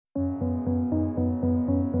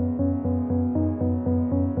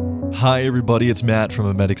Hi everybody, it's Matt from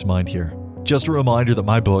A Medic's Mind here. Just a reminder that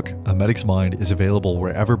my book, A Medic's Mind, is available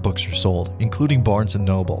wherever books are sold, including Barnes &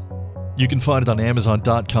 Noble. You can find it on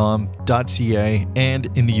Amazon.com.ca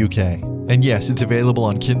and in the UK. And yes, it's available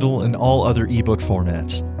on Kindle and all other ebook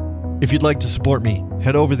formats. If you'd like to support me,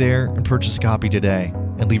 head over there and purchase a copy today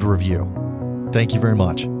and leave a review. Thank you very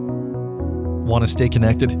much. Want to stay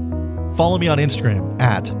connected? Follow me on Instagram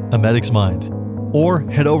at A Medic's Mind, or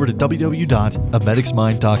head over to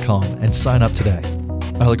www.amedicsmind.com and sign up today.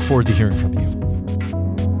 I look forward to hearing from you.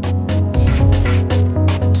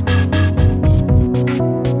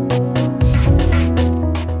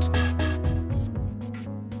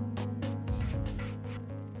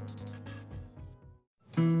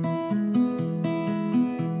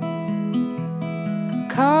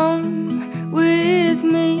 Come with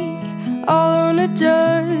me all on a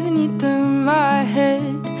journey through my head.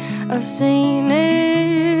 I've seen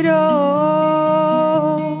it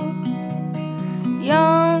all,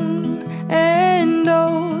 young and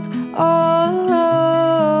old, all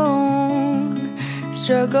alone,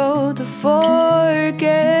 struggle to forget.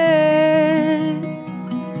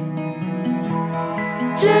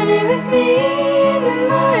 Journey with me in the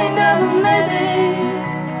mind of a medic.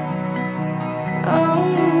 Oh,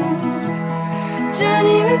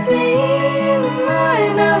 journey with me in the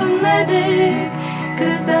mind of a medic.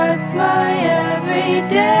 'Cause that's my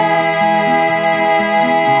everyday.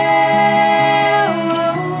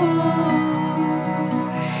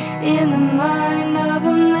 Oh, in the mind of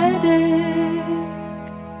a medic.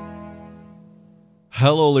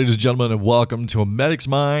 Hello, ladies and gentlemen, and welcome to A Medic's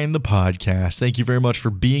Mind, the podcast. Thank you very much for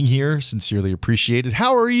being here. Sincerely appreciated.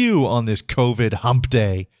 How are you on this COVID hump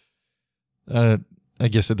day? I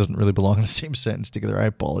guess it doesn't really belong in the same sentence together. I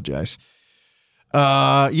apologize.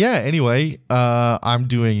 Anyway, I'm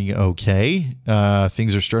doing okay.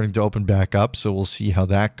 Things are starting to open back up, so we'll see how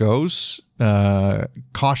that goes.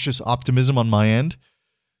 Cautious optimism on my end,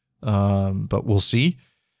 but we'll see.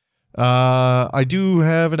 I do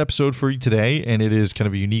have an episode for you today, and it is kind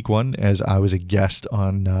of a unique one, as I was a guest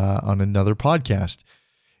on another podcast.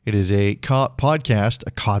 It is a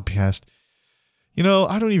codcast. You know,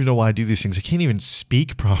 I don't even know why I do these things. I can't even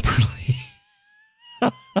speak properly.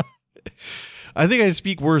 I think I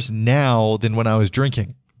speak worse now than when I was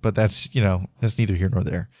drinking, but that's neither here nor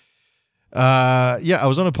there. I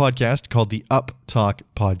was on a podcast called the UpTalk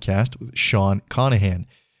podcast with Sean Conohan.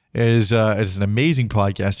 It is an amazing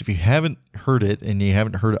podcast. If you haven't heard it and you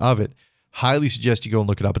haven't heard of it, highly suggest you go and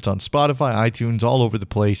look it up. It's on Spotify, iTunes, all over the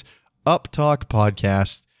place. UpTalk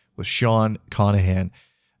podcast with Sean Conohan.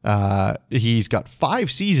 He's got 5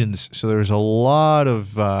 seasons, so there's a lot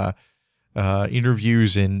of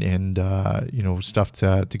interviews and stuff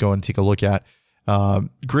to go and take a look at.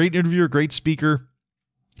 Great interviewer, great speaker.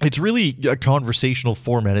 It's really a conversational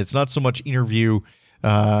format. It's not so much interview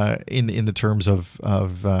in the terms of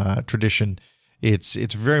tradition. It's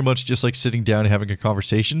very much just like sitting down and having a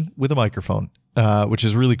conversation with a microphone, which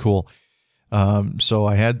is really cool. So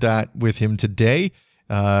I had that with him today.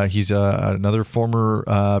 He's another former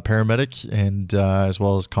paramedic and as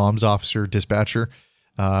well as comms officer, dispatcher.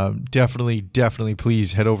 Definitely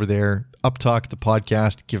please head over there, UpTalk the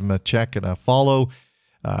podcast, give him a check and a follow,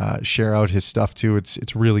 share out his stuff too.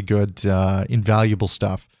 It's really good, invaluable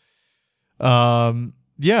stuff. I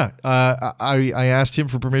asked him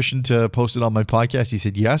for permission to post it on my podcast. He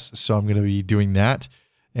said yes, so I'm going to be doing that.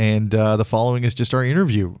 And the following is just our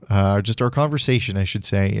interview, just our conversation, I should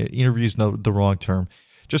say. Interview is not the wrong term.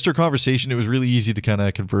 Just our conversation. It was really easy to kind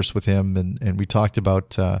of converse with him, and we talked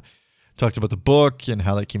about the book and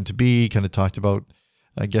how that came to be, kind of talked about,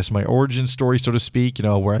 I guess, my origin story, so to speak,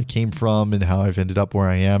 where I came from and how I've ended up where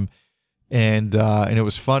I am. And it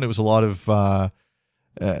was fun. It was a lot of fun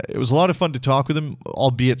to talk with him,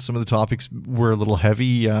 albeit some of the topics were a little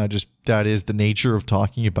heavy. Just that is the nature of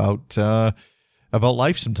talking about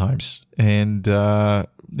life sometimes. And,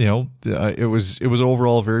 it was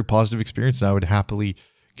overall a very positive experience, and I would happily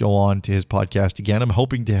go on to his podcast again. I'm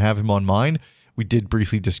hoping to have him on mine. We did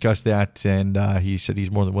briefly discuss that, and he said he's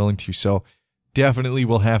more than willing to. So definitely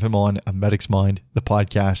we'll have him on A Medic's Mind, the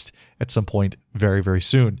podcast, at some point very, very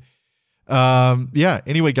soon.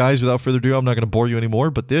 Anyway, guys, without further ado, I'm not going to bore you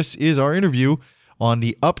anymore, but this is our interview on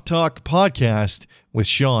the UpTalk podcast with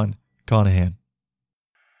Sean Conohan.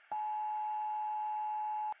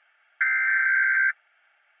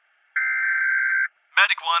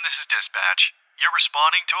 Medic 1, this is Dispatch. You're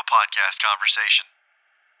responding to a podcast conversation.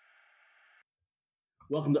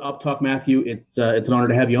 Welcome to UpTalk, Matthew. It's an honor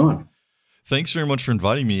to have you on. Thanks very much for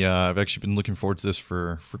inviting me. I've actually been looking forward to this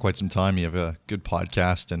for quite some time. You have a good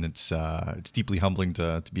podcast, and it's deeply humbling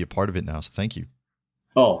to be a part of it now. So thank you.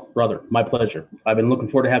 Oh, brother, my pleasure. I've been looking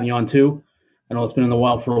forward to having you on too. I know it's been in the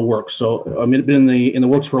while for a work, so I mean, it's been in the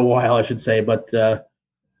works for a while, I should say. But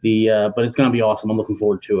it's going to be awesome. I'm looking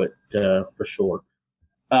forward to it for sure.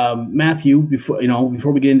 Matthew, before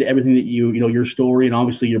we get into everything that your story and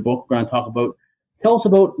obviously your book, we're going to talk about. Tell us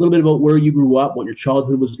about a little bit about where you grew up, what your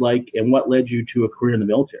childhood was like, and what led you to a career in the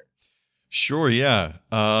military. Sure, yeah.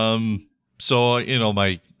 So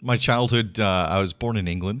my childhood, I was born in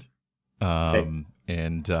England, and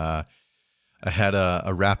I had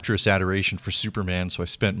a rapturous adoration for Superman. So I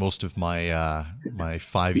spent most of my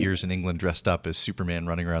 5 years in England dressed up as Superman,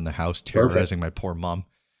 running around the house, terrorizing my poor mom.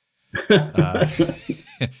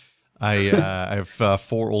 I have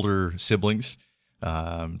 4 older siblings,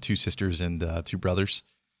 2 sisters and 2 brothers.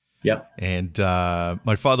 Yeah. And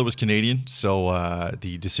my father was Canadian, so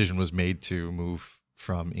the decision was made to move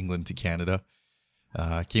from England to Canada.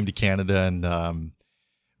 Came to Canada, and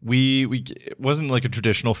we it wasn't like a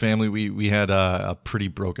traditional family. We had a pretty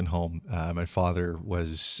broken home. My father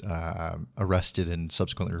was arrested and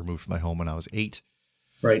subsequently removed from my home when I was 8.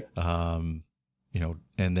 Right.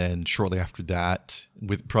 And then shortly after that,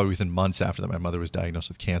 probably within months after that, my mother was diagnosed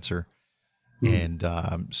with cancer. Mm.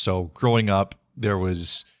 And so growing up, there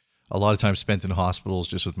was a lot of time spent in hospitals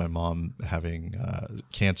just with my mom having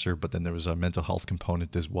cancer, but then there was a mental health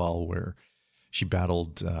component as well where she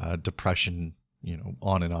battled depression,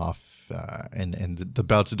 on and off. And the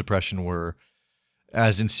bouts of depression were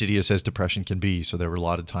as insidious as depression can be. So there were a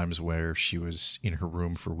lot of times where she was in her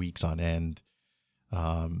room for weeks on end.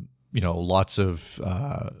 Lots of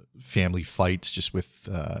family fights just with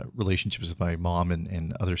relationships with my mom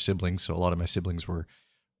and other siblings. So a lot of my siblings were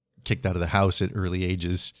kicked out of the house at early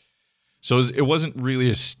ages. So it wasn't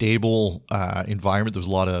really a stable environment. There was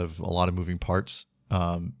a lot of moving parts.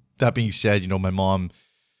 That being said, my mom,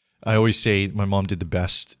 I always say my mom did the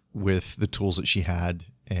best with the tools that she had,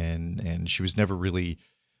 and she was never really,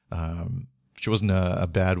 she wasn't a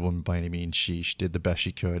bad woman by any means. She did the best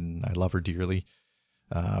she could, and I love her dearly.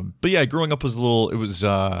 But yeah, growing up was it was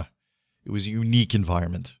a unique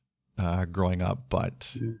environment, growing up,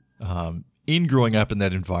 but, in growing up in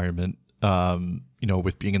that environment,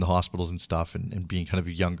 with being in the hospitals and stuff and being kind of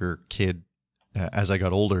a younger kid, as I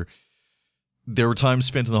got older, there were times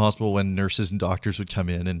spent in the hospital when nurses and doctors would come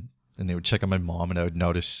in and they would check on my mom, and I would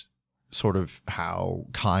notice sort of how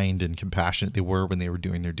kind and compassionate they were when they were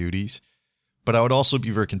doing their duties. But I would also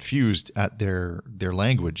be very confused at their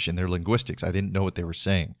language and their linguistics. I didn't know what they were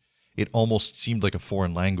saying. It almost seemed like a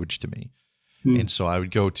foreign language to me. And so I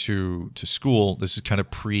would go to school. This is kind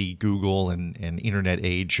of pre-Google and internet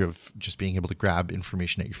age of just being able to grab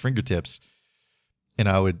information at your fingertips. And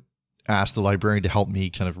I would ask the librarian to help me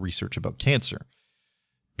kind of research about cancer.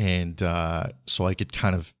 And so I could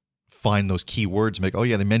kind of find those key words and be like, oh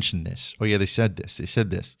yeah, they mentioned this. Oh yeah, they said this. They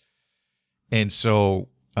said this. And so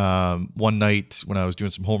one night when I was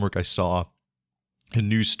doing some homework, I saw a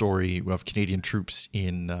news story of Canadian troops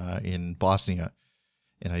in Bosnia.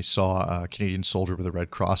 And I saw a Canadian soldier with a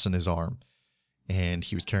red cross on his arm, and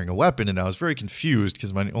he was carrying a weapon. And I was very confused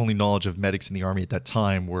because my only knowledge of medics in the Army at that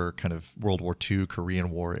time were kind of World War II,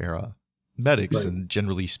 Korean War era medics. Right. And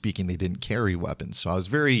generally speaking, they didn't carry weapons. So I was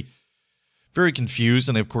very, very confused.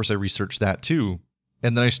 And of course I researched that too.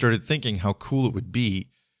 And then I started thinking how cool it would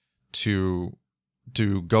be to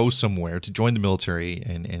go somewhere, to join the military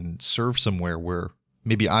and serve somewhere where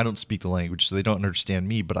maybe I don't speak the language, so they don't understand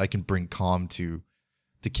me, but I can bring calm to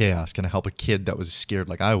chaos, kind of help a kid that was scared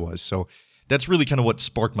like I was. So that's really kind of what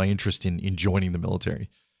sparked my interest in joining the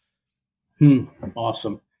military.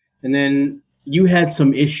 Awesome. And then you had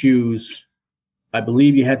some issues. I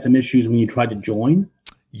believe you had some issues when you tried to join.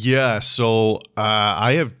 Yeah. So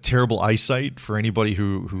I have terrible eyesight for anybody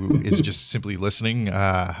who is just simply listening.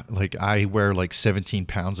 Like I wear like 17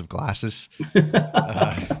 pounds of glasses.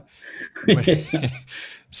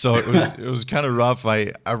 So it was kind of rough.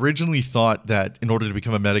 I originally thought that in order to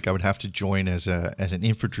become a medic, I would have to join as an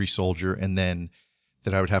infantry soldier, and then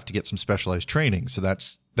that I would have to get some specialized training. So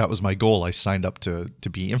that was my goal. I signed up to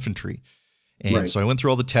be infantry, and right. So I went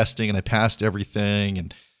through all the testing and I passed everything,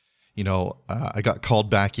 and I got called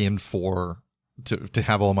back in to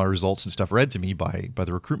have all my results and stuff read to me by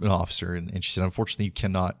the recruitment officer, and she said, unfortunately, you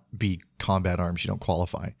cannot be combat arms. You don't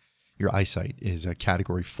qualify. Your eyesight is a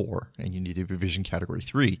category 4 and you need to be vision category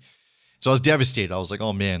 3. So I was devastated. I was like,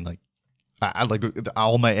 oh man, like I like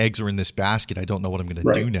all my eggs are in this basket. I don't know what I'm going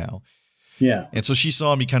to do now. Yeah. And so she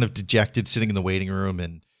saw me kind of dejected sitting in the waiting room,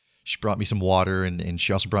 and she brought me some water, and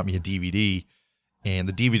she also brought me a DVD, and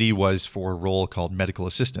the DVD was for a role called medical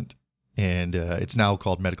assistant. And it's now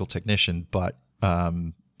called medical technician, but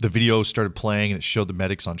the video started playing and it showed the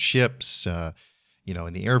medics on ships,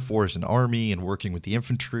 in the Air Force and Army and working with the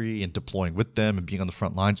infantry and deploying with them and being on the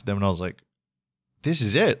front lines with them. And I was like, this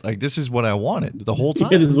is it. Like, this is what I wanted the whole time.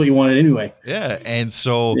 Yeah, this is what you wanted anyway. Yeah. And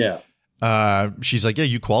so she's like, yeah,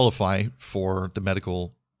 you qualify for the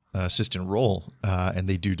medical assistant role. And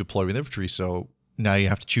they do deploy with infantry. So now you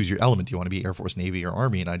have to choose your element. Do you want to be Air Force, Navy, or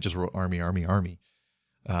Army? And I just wrote Army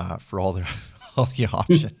for all the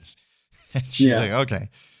options. And she's like, okay.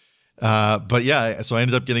 But yeah, so I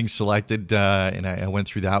ended up getting selected, and I went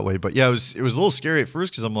through that way. But yeah, it was a little scary at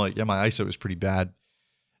first because I'm like, yeah, my eyesight was pretty bad,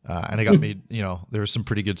 and I got made. There were some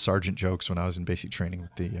pretty good sergeant jokes when I was in basic training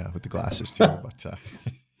with the glasses too. But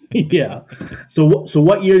yeah. So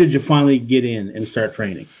what year did you finally get in and start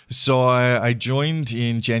training? So I joined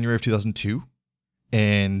in January of 2002.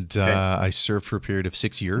 And I served for a period of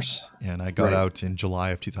 6 years, and I got out in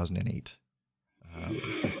July of 2008.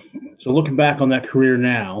 So looking back on that career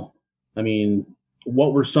now, I mean,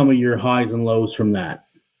 what were some of your highs and lows from that?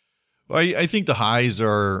 Well, I think the highs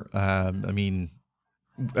are,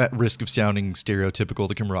 at risk of sounding stereotypical,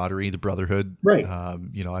 the camaraderie, the brotherhood. Right. I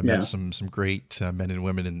met some great men and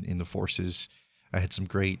women in the forces. I had some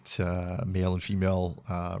great male and female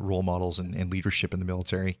role models and leadership in the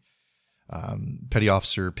military. Petty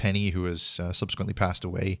Officer Penny, who has subsequently passed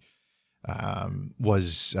away,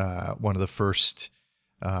 was one of the first,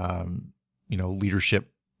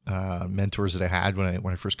 leadership mentors that I had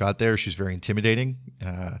when I first got there. She was very intimidating.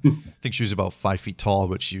 I think she was about 5 feet tall,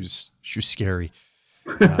 but she was scary.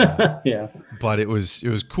 Yeah. But it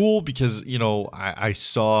was cool because I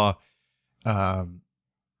saw.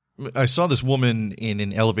 I saw this woman in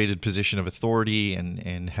an elevated position of authority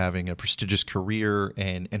and having a prestigious career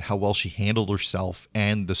and how well she handled herself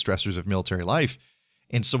and the stressors of military life.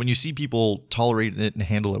 And so when you see people tolerate it and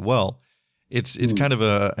handle it well, it's kind of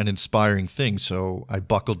an inspiring thing. So I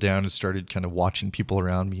buckled down and started kind of watching people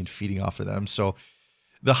around me and feeding off of them. So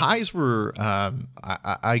the highs were,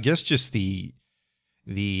 I guess, just the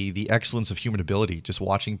excellence of human ability, just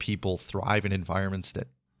watching people thrive in environments that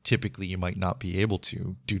typically you might not be able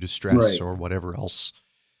to due to stress or whatever else.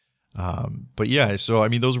 But yeah, so I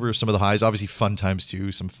mean, those were some of the highs. Obviously fun times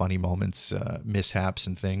too, some funny moments, mishaps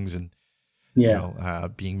and things, and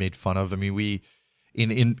being made fun of. I mean, we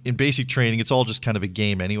in basic training, it's all just kind of a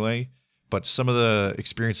game anyway, but some of the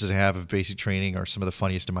experiences I have of basic training are some of the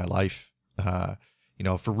funniest in my life.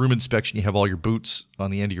 For room inspection, you have all your boots on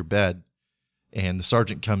the end of your bed, and the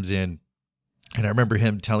sergeant comes in. And I remember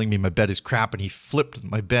him telling me my bed is crap, and he flipped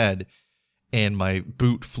my bed, and my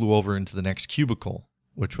boot flew over into the next cubicle,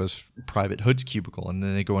 which was Private Hood's cubicle. And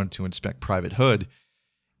then they go in to inspect Private Hood,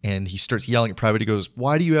 and he starts yelling at Private. He goes,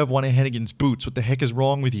 "Why do you have one of Hennigan's boots? What the heck is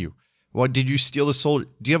wrong with you? What, did you steal the soldier?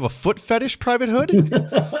 Do you have a foot fetish, Private Hood?"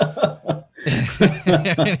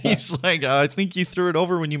 And he's like, "I think you threw it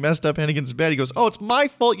over when you messed up Hennigan's bed." He goes, "Oh, it's my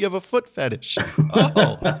fault you have a foot fetish."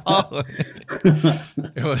 Oh.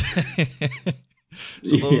 It was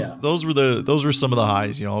so those were some of the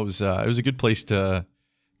highs. It was a good place to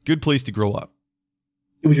grow up.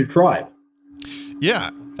 It was your tribe. Yeah,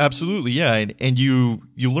 absolutely. Yeah. And you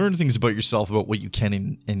learn things about yourself, about what you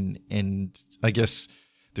can and I guess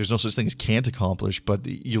there's no such thing as can't accomplish, but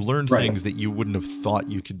you learn things that you wouldn't have thought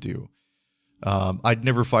you could do. I'd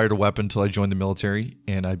never fired a weapon until I joined the military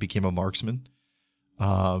and I became a marksman.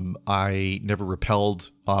 I never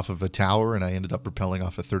rappelled off of a tower, and I ended up rappelling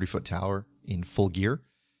off a 30-foot tower in full gear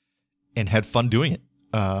and had fun doing it.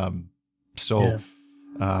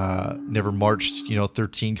 Never marched,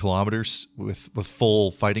 13 kilometers with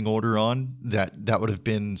full fighting order on. That would have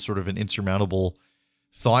been sort of an insurmountable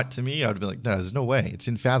thought to me. I would have been like, no, there's no way. It's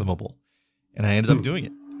unfathomable. And I ended up doing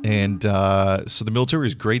it. And so the military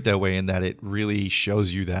is great that way, in that it really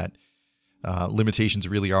shows you that limitations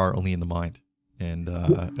really are only in the mind. And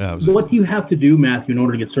what do you have to do, Matthew, in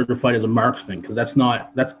order to get certified as a marksman? Because it's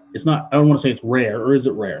not. I don't want to say it's rare, or is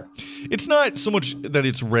it rare? It's not so much that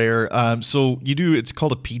it's rare. So you do. It's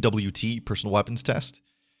called a PWT, personal weapons test.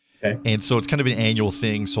 Okay. And so it's kind of an annual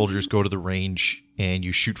thing. Soldiers go to the range and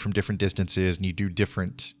you shoot from different distances, and you do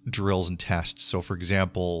different drills and tests. So, for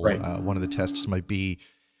example, one of the tests might be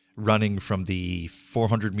running from the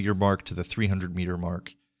 400-meter mark to the 300-meter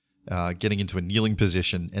mark. Getting into a kneeling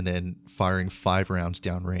position and then firing 5 rounds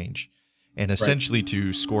downrange. And essentially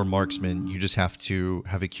to score marksman, you just have to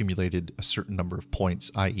have accumulated a certain number of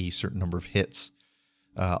points, i.e. a certain number of hits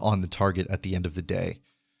on the target at the end of the day.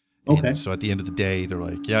 Okay. And so at the end of the day, they're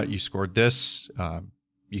like, yeah, you scored this.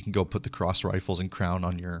 You can go put the cross rifles and crown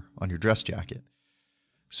on your dress jacket.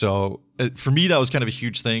 So for me, that was kind of a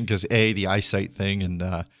huge thing because the eyesight thing and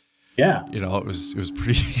it was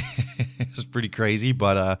pretty it was pretty crazy,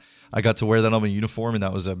 but I got to wear that on my uniform, and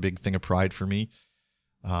that was a big thing of pride for me.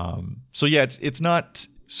 So yeah, it's not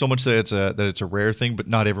so much that it's a rare thing, but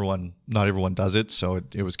not everyone does it. So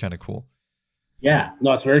it was kind of cool. Yeah,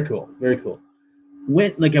 no, it's very cool. Very cool.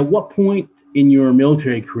 At what point in your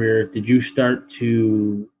military career did you start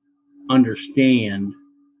to understand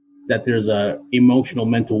that there's a emotional,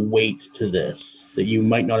 mental weight to this that you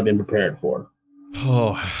might not have been prepared for?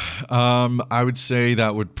 Oh, I would say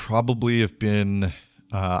that would probably have been.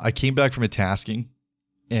 I came back from a tasking,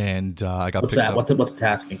 and I got What's picked that? up. What's a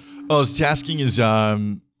tasking? Oh, tasking is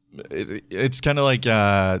it's kind of like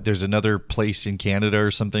there's another place in Canada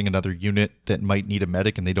or something, another unit that might need a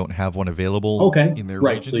medic, and they don't have one available. Okay, In their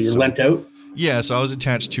right. region. So you're lent out. Yeah, so I was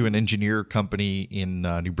attached to an engineer company in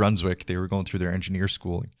New Brunswick. They were going through their engineer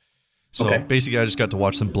schooling. So Okay. basically, I just got to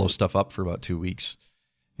watch them blow stuff up for about 2 weeks.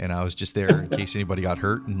 And I was just there in case anybody got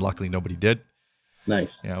hurt, and luckily nobody did.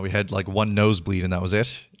 Nice. We had like one nosebleed, and that was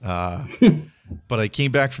it. But I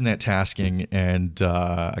came back from that tasking, and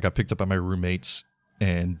I got picked up by my roommates,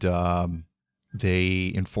 and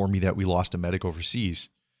they informed me that we lost a medic overseas.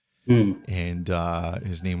 And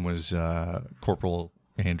his name was Corporal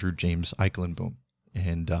Andrew James Eikelenboom,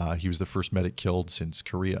 and he was the first medic killed since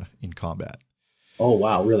Korea in combat. Oh,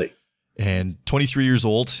 wow, really? And 23 years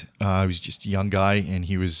old, he was just a young guy, and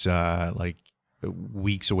he was like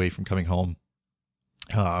weeks away from coming home.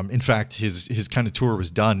 In fact, his kind of tour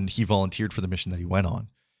was done. He volunteered for the mission that he went on.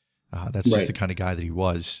 That's just the kind of guy that he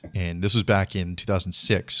was. And this was back in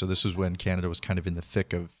 2006, so this was when Canada was kind of in the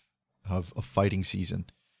thick of a fighting season.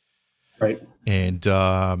 Right. And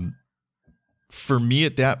for me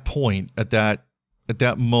at that point, at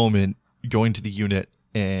that moment, going to the unit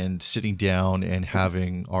and sitting down and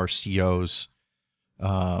having our COs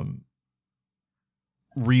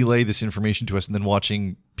relay this information to us, and then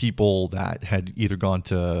watching people that had either gone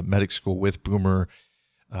to medic school with Boomer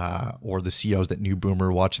or the COs that knew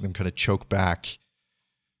Boomer, watching them kind of choke back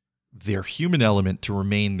their human element to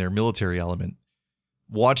remain their military element.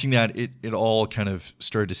 Watching that, it all kind of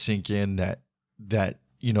started to sink in that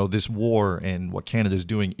this war and what Canada's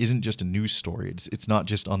doing isn't just a news story. It's not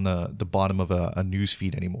just on the bottom of a news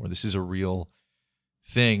feed anymore. This is a real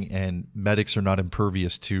thing, and medics are not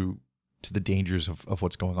impervious to the dangers of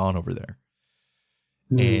what's going on over there.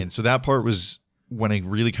 And so that part was when I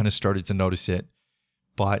really kind of started to notice it,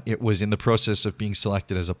 but it was in the process of being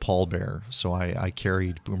selected as a pallbearer. So I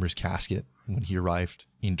carried Boomer's casket when he arrived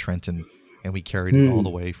in Trenton, and we carried it all the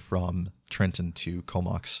way from Trenton to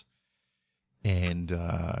Comox. And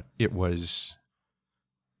it was,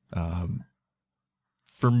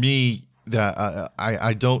 for me, that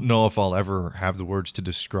I don't know if I'll ever have the words to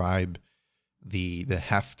describe the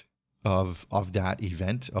heft of that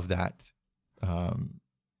event, of that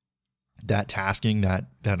tasking, that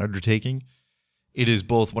undertaking. It is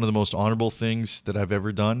both one of the most honorable things that I've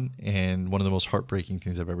ever done and one of the most heartbreaking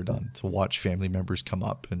things I've ever done, to watch family members come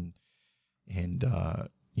up and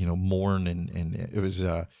mourn, and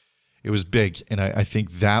it was big. And I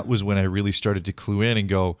think that was when I really started to clue in and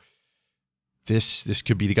go, this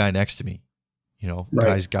could be the guy next to me.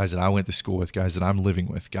 Right. Guys that I went to school with, guys that I'm living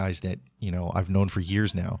with, guys that, I've known for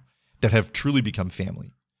years now, that have truly become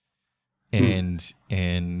family. And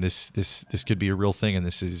this could be a real thing, and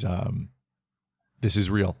this is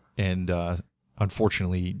real. And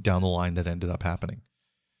unfortunately, down the line, that ended up happening.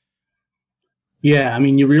 Yeah, I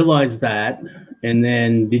mean, you realized that, and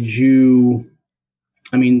then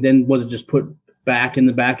then was it just put back in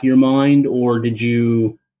the back of your mind, or did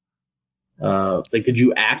you did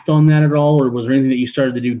you act on that at all, or was there anything that you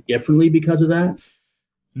started to do differently because of that?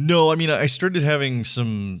 No, I mean, I started having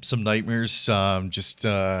some nightmares,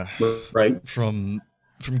 right from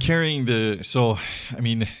carrying so I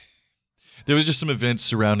mean, there was just some events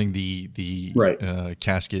surrounding the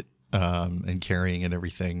casket and carrying and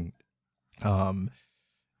everything, and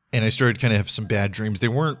I started kind of have some bad dreams. They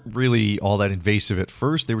weren't really all that invasive at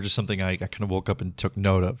first. They were just something I kind of woke up and took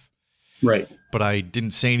note of. Right. But I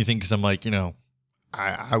didn't say anything because I'm like,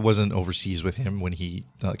 I wasn't overseas with him when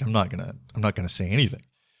I'm not gonna say anything.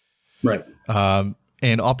 Right.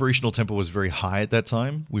 And operational tempo was very high at that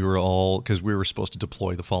time. Because we were supposed to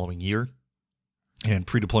deploy the following year, and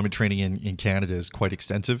pre-deployment training in Canada is quite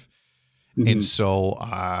extensive. Mm-hmm. And so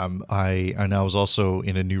I was also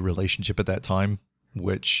in a new relationship at that time,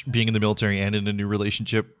 which, being in the military and in a new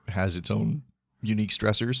relationship, has its own unique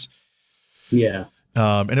stressors. Yeah.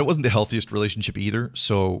 And it wasn't the healthiest relationship either,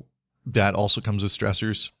 so that also comes with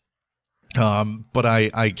stressors. But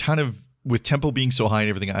I kind of, with tempo being so high and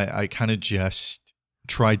everything, I kind of just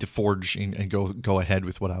tried to forge and go ahead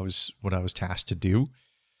with what I was tasked to do.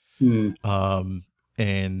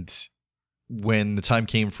 And when the time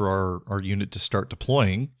came for our unit to start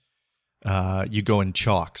deploying, you go in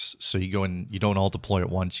chalks. So you go in, you don't all deploy at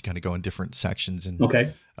once. You kind of go in different sections. And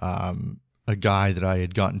Okay. A guy that I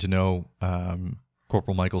had gotten to know,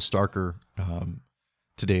 Corporal Michael Starker,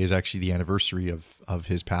 today is actually the anniversary of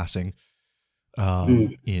his passing,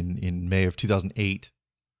 in May of 2008.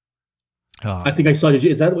 I think I saw.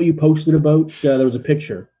 Is that what you posted about? There was a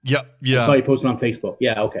picture. Yeah. I saw you posted on Facebook.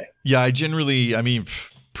 Yeah. Okay. Yeah.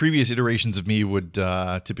 Previous iterations of me would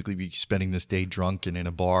typically be spending this day drunk and in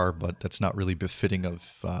a bar, but that's not really befitting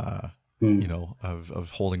of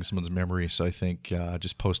of holding someone's memory. So I think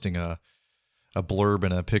just posting a blurb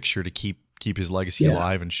and a picture to keep his legacy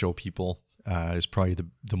alive and show people is probably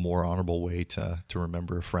the more honorable way to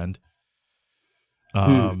remember a friend.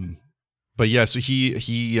 But yeah, so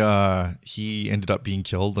he ended up being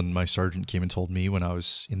killed, and my sergeant came and told me when I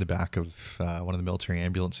was in the back of one of the military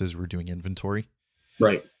ambulances. We were doing inventory.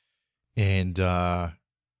 Right. And that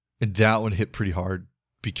one hit pretty hard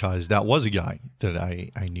because that was a guy that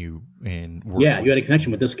I knew and worked with. You had a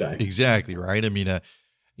connection with this guy. Exactly, right? I mean,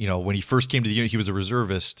 when he first came to the unit, he was a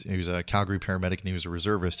reservist. He was a Calgary paramedic, and he was a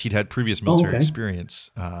reservist. He'd had previous military experience.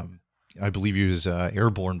 I believe he was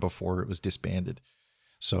airborne before it was disbanded.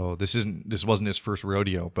 So this wasn't his first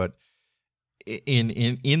rodeo, but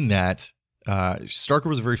in that, Starker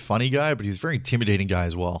was a very funny guy, but he was a very intimidating guy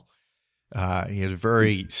as well. He had a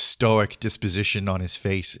very stoic disposition on his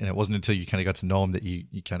face, and it wasn't until you kind of got to know him that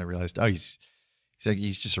you kind of realized, oh, he's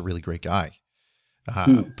just a really great guy.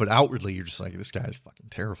 But outwardly, you're just like, this guy is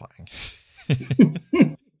fucking terrifying.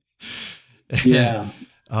 Yeah.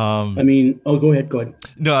 Go ahead.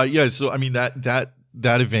 No, yeah. So I mean that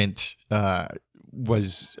event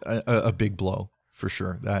was a big blow for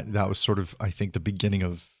sure. That was sort of, I think, the beginning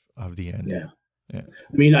of the end. Yeah. I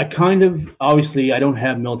mean, obviously I don't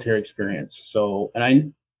have military experience. So,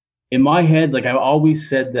 in my head, like I've always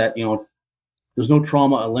said that, there's no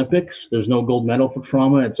trauma Olympics. There's no gold medal for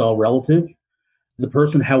trauma. It's all relative. The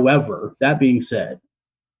person, however, that being said,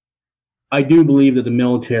 I do believe that the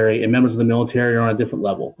military and members of the military are on a different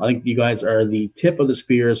level. I think you guys are the tip of the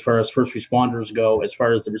spear as far as first responders go, as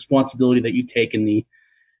far as the responsibility that you take and the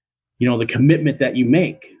commitment that you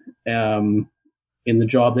make in the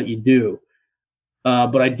job that you do.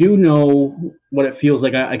 But I do know what it feels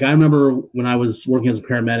like. I remember when I was working as a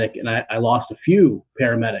paramedic, and I lost a few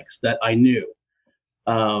paramedics that I knew,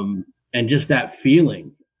 and just that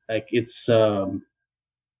feeling, like it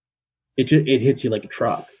hits you like a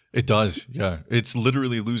truck. It does, yeah. It's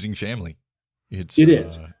literally losing family. It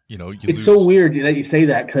is. It's so weird that you say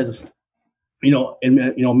that because,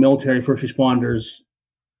 military first responders.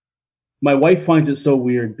 My wife finds it so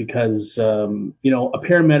weird because a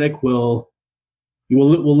paramedic will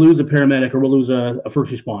lose a paramedic or we'll lose a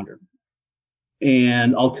first responder,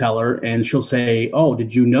 and I'll tell her, and she'll say, "Oh,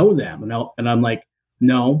 did you know them?" And I'm like,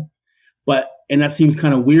 "No," and that seems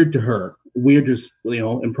kind of weird to her. Weird, just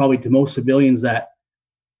and probably to most civilians that.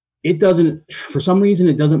 It doesn't, for some reason,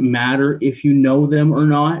 it doesn't matter if you know them or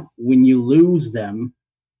not. When you lose them,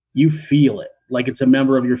 you feel it like it's a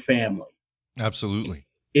member of your family. Absolutely.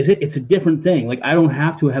 It's a different thing. Like, I don't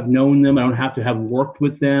have to have known them. I don't have to have worked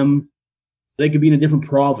with them. They could be in a different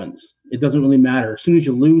province. It doesn't really matter. As soon as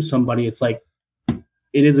you lose somebody, it's like, it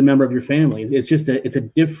is a member of your family. It's just it's a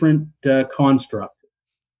different construct.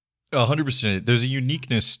 100%. There's a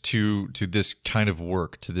uniqueness to this kind of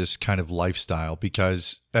work, to this kind of lifestyle,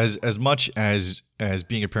 because as much as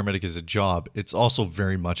being a paramedic is a job, it's also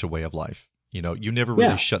very much a way of life. You never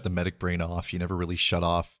really shut the medic brain off. You never really shut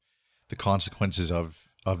off the consequences of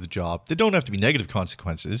the job. They don't have to be negative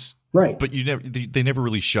consequences, right? But they never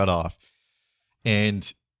really shut off.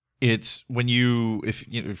 And it's when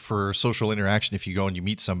for social interaction, if you go and you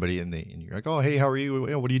meet somebody and you're like, oh, hey, how are you?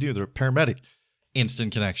 What do you do? They're a paramedic.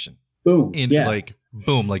 Instant connection. Boom. Like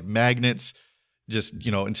boom, like magnets, just,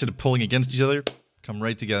 instead of pulling against each other, come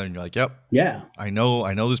right together, and you're like, yep. Yeah. I know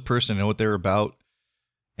this person, I know what they're about.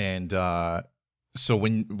 And so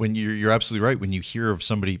when you're absolutely right, when you hear of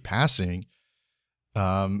somebody passing,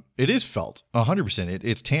 it is felt 100%.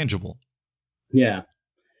 It's tangible. Yeah.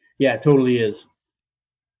 Yeah, it totally is.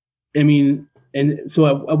 I mean, and so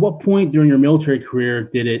at what point during your military career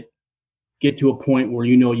did it get to a point where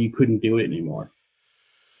you couldn't do it anymore?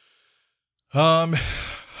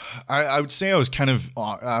 I would say I was kind of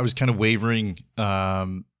wavering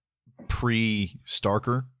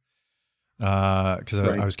pre-Starker because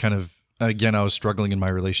I was kind of, again, I was struggling in my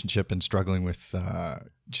relationship and struggling with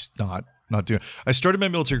just not doing. I started my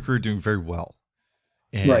military career doing very well,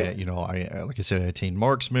 and right. I like I said, I attained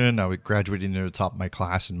marksman. I graduated into the top of my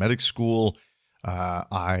class in medic school.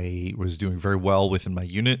 I was doing very well within my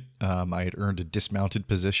unit. I had earned a dismounted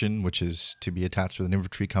position, which is to be attached with an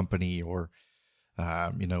infantry company or,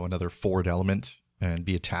 another forward element and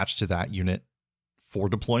be attached to that unit for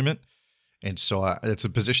deployment. And so it's a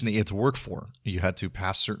position that you had to work for. You had to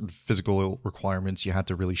pass certain physical requirements. You had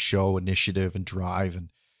to really show initiative and drive. And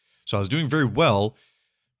so I was doing very well.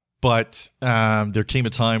 But there came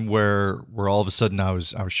a time where all of a sudden I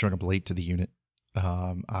was showing up late to the unit.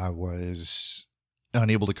 I was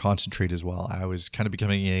unable to concentrate as well. I was kind of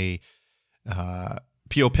becoming a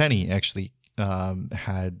P.O. Penny actually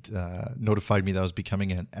had notified me that I was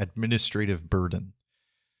becoming an administrative burden.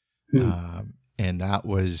 And that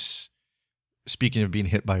was, speaking of being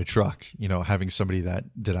hit by a truck, having somebody that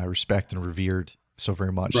I respect and revered so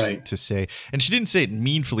very much to say. And she didn't say it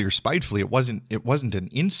meanfully or spitefully. It wasn't an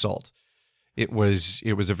insult. It was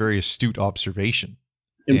a very astute observation.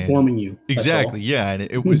 Informing you. Exactly. Yeah. And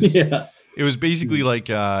it was, yeah. It was basically like,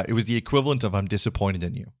 it was the equivalent of I'm disappointed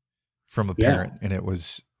in you from a parent. And it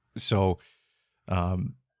was so,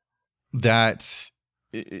 those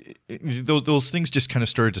things just kind of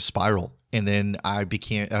started to spiral. And then I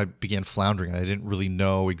began floundering. I didn't really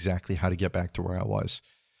know exactly how to get back to where I was.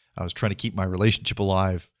 I was trying to keep my relationship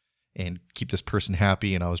alive and keep this person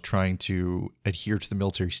happy. And I was trying to adhere to the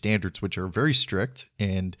military standards, which are very strict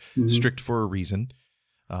and strict for a reason.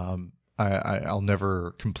 I'll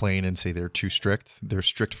never complain and say they're too strict. They're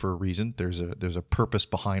strict for a reason. There's a purpose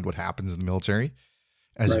behind what happens in the military,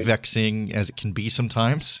 as vexing as it can be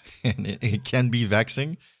sometimes. And it can be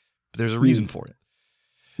vexing, but there's a reason for it.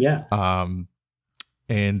 Yeah.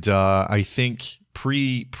 And I think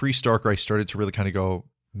pre-Starker, I started to really kind of go,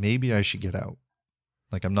 maybe I should get out.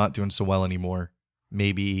 Like, I'm not doing so well anymore.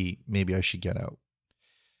 Maybe I should get out.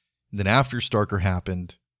 And then after Starker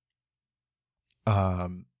happened,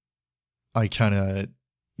 I kind of,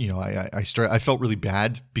 I felt really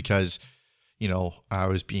bad because, I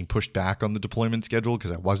was being pushed back on the deployment schedule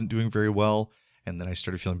because I wasn't doing very well. And then I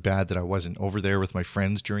started feeling bad that I wasn't over there with my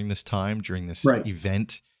friends during this time, during this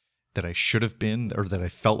event that I should have been, or that I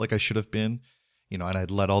felt like I should have been. And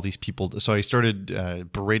I'd let all these people. So I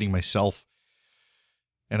started berating myself,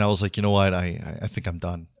 and I was like, you know what? I think I'm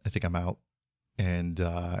done. I think I'm out. And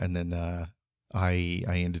then I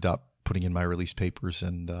ended up putting in my release papers,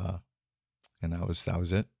 and that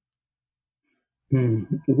was it.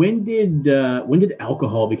 When did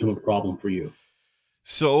alcohol become a problem for you?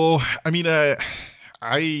 So I mean,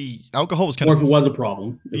 alcohol was kind of, or if it was a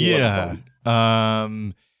problem. Yeah.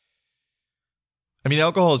 I mean,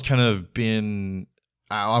 alcohol has kind of been,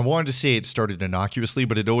 I wanted to say it started innocuously,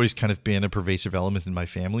 but it always kind of been a pervasive element in my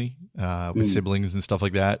family, with siblings and stuff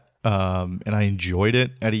like that. And I enjoyed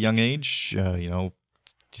it at a young age,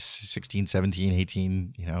 just 16, 17,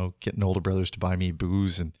 18, getting older brothers to buy me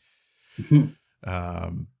booze. And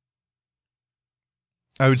I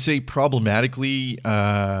would say problematically,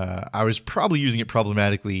 I was probably using it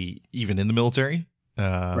problematically even in the military.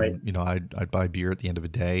 I'd buy beer at the end of a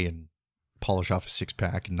day and polish off a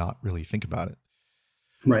 6-pack and not really think about it.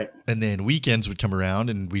 Right. And then weekends would come around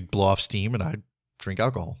and we'd blow off steam and I'd drink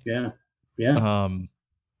alcohol. Yeah. Yeah.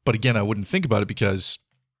 But again, I wouldn't think about it because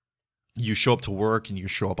you show up to work and you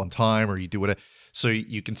show up on time or you do whatever. So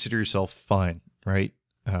you consider yourself fine, right?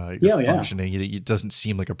 You're functioning. It doesn't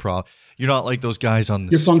seem like a problem. You're not like those guys on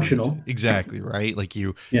the street. Functional. Exactly, right? Like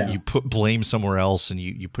you put blame somewhere else and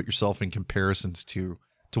you put yourself in comparisons to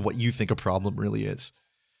what you think a problem really is.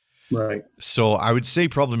 Right. So I would say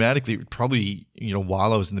problematically, probably,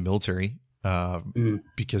 while I was in the military,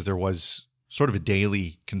 because there was sort of a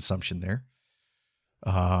daily consumption there.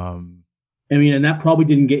 And that probably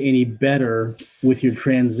didn't get any better with your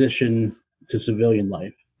transition to civilian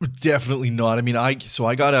life. Definitely not. I mean, I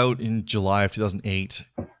got out in July of 2008,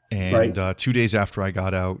 and 2 days after I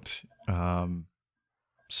got out,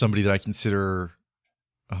 somebody that I consider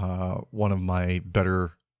one of my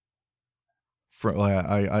better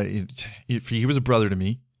friends, he was a brother to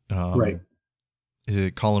me. Colin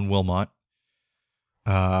Wilmot.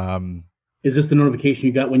 Is this the notification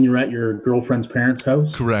you got when you were at your girlfriend's parents'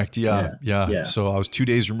 house? Correct. Yeah. So I was 2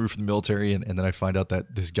 days removed from the military, and then I find out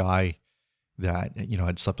that this guy that,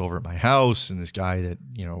 had slept over at my house, and this guy that,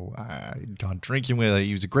 I'd gone drinking with,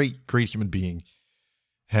 he was a great human being,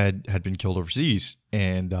 had been killed overseas.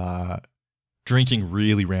 And drinking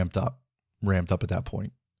really ramped up at that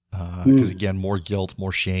point. Because again, more guilt,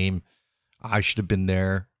 more shame. I should have been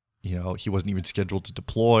there. He wasn't even scheduled to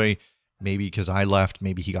deploy. Maybe because I left,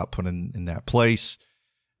 maybe he got put in that place.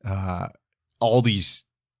 All these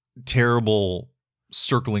terrible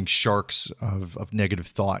circling sharks of negative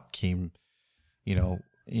thought came,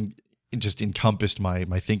 it just encompassed my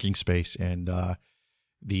thinking space. And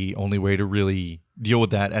the only way to really deal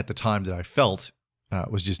with that at the time that I felt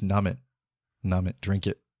was just numb it, drink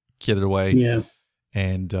it, get it away. Yeah.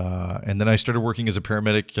 And then I started working as a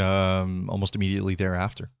paramedic almost immediately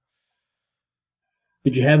thereafter.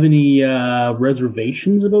 Did you have any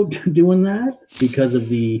reservations about doing that because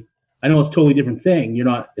of I know it's a totally different thing.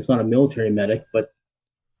 It's not a military medic, but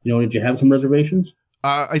did you have some reservations?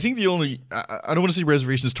 I think I don't want to say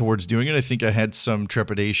reservations towards doing it. I think I had some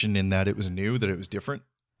trepidation in that it was new, that it was different.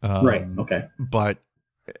 Right. Okay. But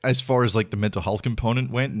as far as like the mental health component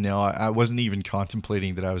went, no, I wasn't even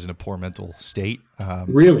contemplating that I was in a poor mental state.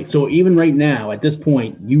 Really? So even right now, at this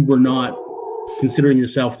point, you were not considering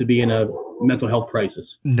yourself to be in a mental health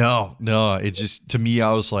crisis? No. It just, to me,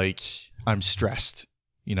 I was like, I'm stressed.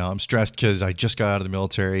 I'm stressed because I just got out of the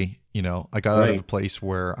military. I got out of a place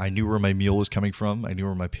where I knew where my meal was coming from. I knew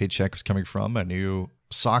where my paycheck was coming from. I knew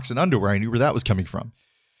socks and underwear. I knew where that was coming from.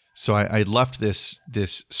 So I left this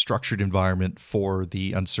structured environment for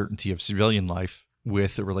the uncertainty of civilian life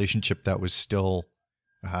with a relationship that was still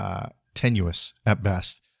tenuous at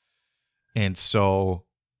best. And so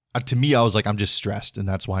to me, I was like, I'm just stressed, and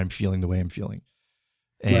that's why I'm feeling the way I'm feeling.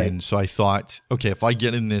 And so I thought, okay, if I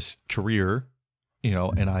get in this career,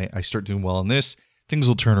 and I start doing well in this, things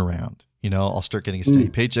will turn around. I'll start getting a steady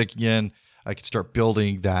paycheck again. I could start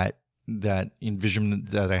building that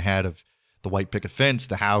envisionment that I had of the white picket fence,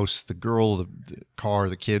 the house, the girl, the car,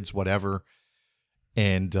 the kids, whatever.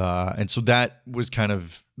 And so that was kind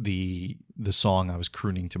of the song I was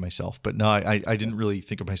crooning to myself. But no, I didn't really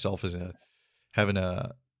think of myself as having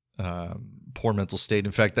a poor mental state.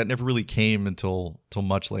 In fact, that never really came until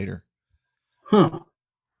much later. Huh.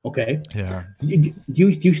 Okay. Yeah. Do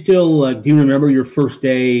you still do you remember your first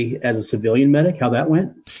day as a civilian medic? How that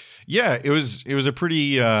went? Yeah, it was a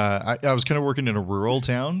pretty. I was kind of working in a rural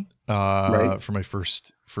town for my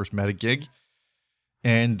first medic gig,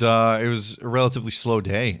 and it was a relatively slow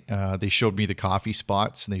day. They showed me the coffee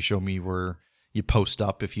spots, and they showed me where you post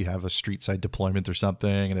up if you have a street side deployment or something,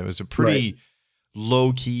 and it was a pretty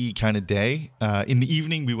low key kind of day. In the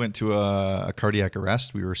evening, we went to a cardiac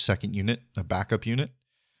arrest. We were a second unit, a backup unit.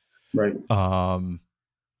 Right. Went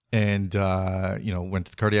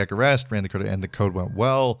to the cardiac arrest, ran the code, and the code went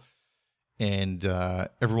well. And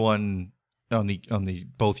everyone on the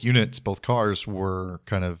both units, both cars were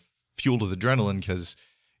kind of fueled with adrenaline because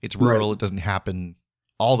it's rural. It doesn't happen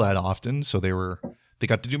all that often. So they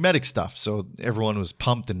got to do medic stuff. So everyone was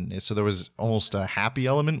pumped. And so there was almost a happy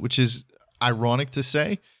element, which is ironic to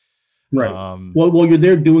say. Right. Well, you're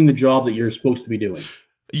there doing the job that you're supposed to be doing.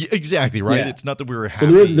 Exactly right. Yeah. It's not that we were happy.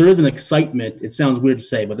 So there is an excitement. It sounds weird to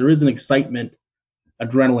say, but there is an excitement,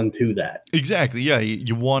 adrenaline to that. Exactly. Yeah. You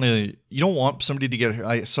don't want somebody to get hurt.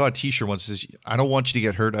 I saw a T-shirt once that says, "I don't want you to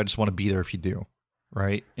get hurt. I just want to be there if you do."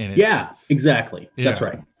 Right. And exactly. That's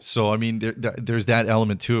right. So I mean, there's that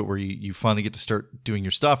element to it where you finally get to start doing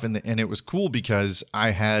your stuff, and it was cool because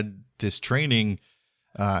I had this training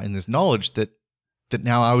and this knowledge that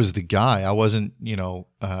now I was the guy. I wasn't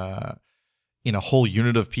in a whole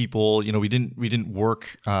unit of people. We didn't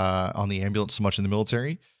work on the ambulance so much in the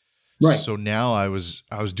military. Right. So now I was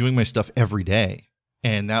doing my stuff every day,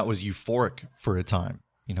 and that was euphoric for a time.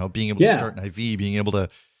 Being able to start an IV, being able to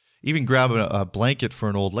even grab a blanket for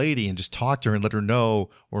an old lady and just talk to her and let her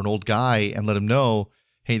know, or an old guy and let him know,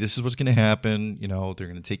 hey, this is what's going to happen. They're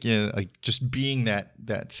going to take you in. Like, just being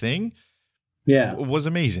that thing. Yeah. Was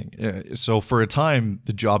amazing. So for a time,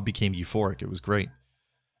 the job became euphoric. It was great.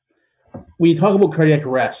 When you talk about cardiac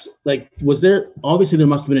arrest, obviously there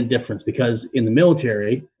must have been a difference, because in the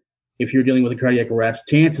military, if you're dealing with a cardiac arrest,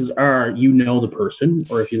 chances are the person,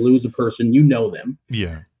 or if you lose a person, you know them.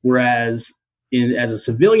 Yeah. Whereas as a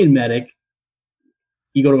civilian medic,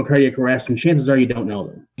 you go to a cardiac arrest and chances are you don't know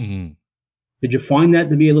them. Mm-hmm. Did you find that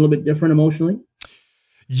to be a little bit different emotionally?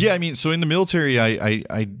 Yeah, I mean, so in the military,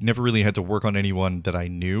 I never really had to work on anyone that I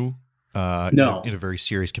knew. No. In a very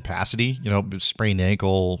serious capacity, sprained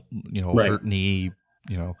ankle, hurt knee,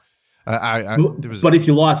 But if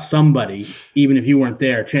you lost somebody, even if you weren't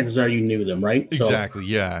there, chances are you knew them, right? Exactly.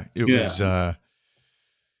 Yeah. It was.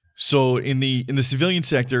 So in the civilian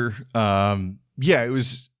sector, it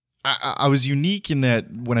was. I was unique in that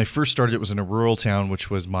when I first started, it was in a rural town, which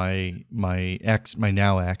was my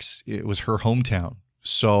now ex. It was her hometown.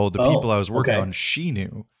 So the people I was working on, she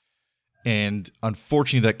knew. And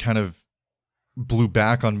unfortunately, that kind of blew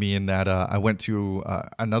back on me in that I went to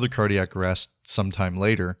another cardiac arrest sometime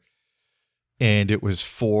later, and it was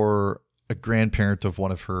for a grandparent of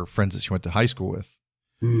one of her friends that she went to high school with.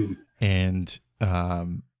 Mm. And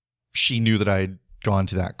she knew that I had gone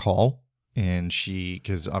to that call, and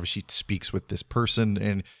because obviously she speaks with this person,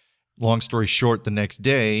 and long story short, the next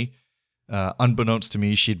day, unbeknownst to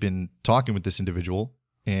me, she'd been talking with this individual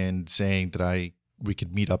and saying that we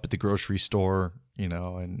could meet up at the grocery store,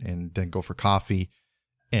 and then go for coffee,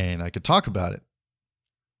 and I could talk about it,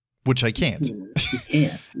 which I can't. You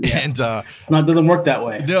can't. Yeah. And doesn't work that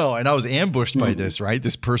way. No, and I was ambushed by this, right?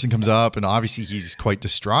 This person comes up, and obviously he's quite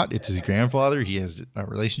distraught. It's his grandfather. He has a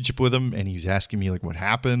relationship with him, and he's asking me like what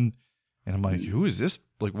happened. And I'm like, who is this?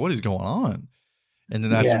 Like, what is going on? And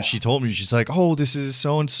then that's when she told me. She's like, oh, this is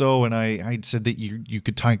so-and-so. And I said that you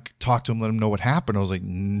could talk to him, let him know what happened. I was like,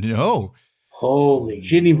 no. Holy,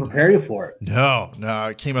 she didn't even prepare you for it. No,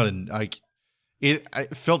 it came out in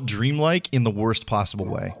it felt dreamlike in the worst possible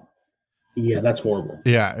way. Yeah, that's horrible.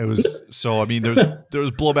 Yeah, it was. So, I mean, there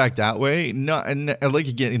was blowback that way. And like,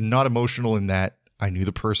 again, not emotional in that I knew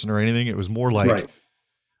the person or anything. It was more like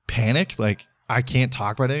panic. Like, I can't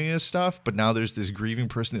talk about any of this stuff, but now there's this grieving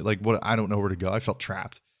person that, like, I don't know where to go. I felt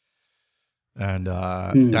trapped. And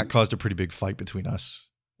that caused a pretty big fight between us.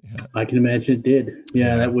 Yeah. I can imagine it did.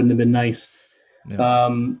 Yeah, that wouldn't have been nice. Yeah.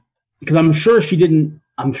 Because I'm sure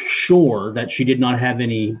that she did not have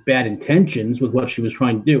any bad intentions with what she was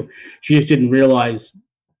trying to do. She just didn't realize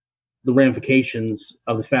the ramifications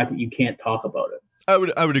of the fact that you can't talk about it.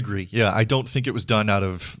 I would agree. Yeah, I don't think it was done out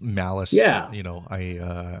of malice. Yeah,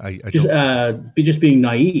 I just being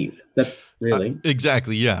naive. That's really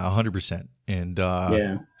exactly. Yeah, 100%. And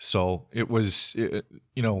so it was.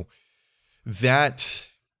 That.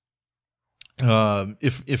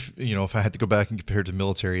 If I had to go back and compare it to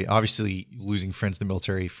military, obviously losing friends in the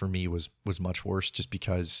military for me was much worse, just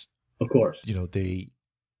because, of course, they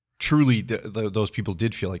truly, those people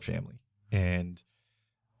did feel like family. And,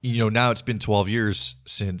 now it's been 12 years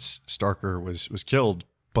since Starker was killed,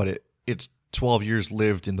 but it's 12 years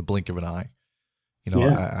lived in the blink of an eye.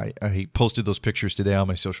 I posted those pictures today on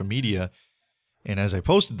my social media, and as I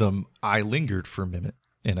posted them, I lingered for a minute.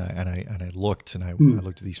 And I looked I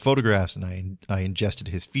looked at these photographs, and I ingested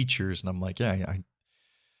his features, and I'm like, yeah,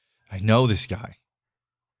 I know this guy.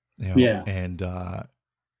 Yeah.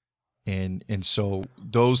 And so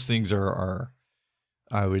those things are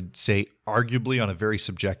I would say arguably on a very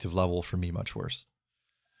subjective level for me much worse.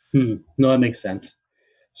 No, that makes sense.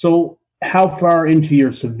 So how far into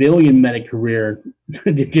your civilian medic career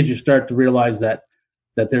did you start to realize that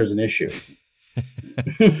there's an issue?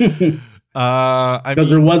 Because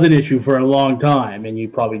there was an issue for a long time, and you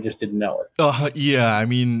probably just didn't know it. Yeah, I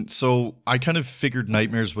mean, so I kind of figured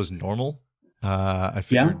nightmares was normal. I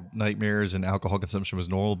figured nightmares and alcohol consumption was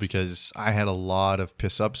normal because I had a lot of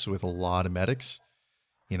piss-ups with a lot of medics.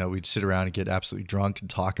 We'd sit around and get absolutely drunk and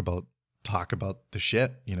talk about the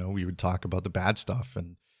shit. We would talk about the bad stuff,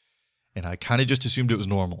 and I kind of just assumed it was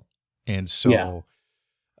normal. And so,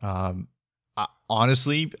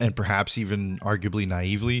 honestly, and perhaps even arguably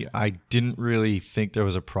naively, I didn't really think there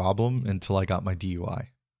was a problem until I got my DUI.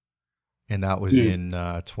 And that was in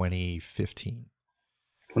 2015.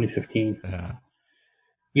 2015. Yeah.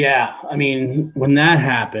 Yeah. I mean, when that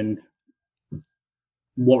happened,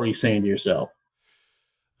 what were you saying to yourself?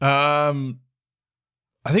 I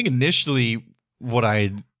think initially what I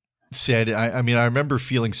had said, I remember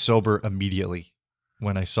feeling sober immediately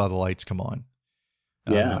when I saw the lights come on.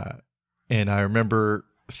 Yeah. And I remember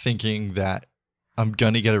thinking that I'm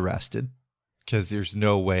going to get arrested because there's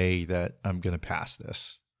no way that I'm going to pass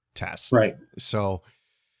this test. Right. So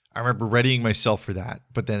I remember readying myself for that.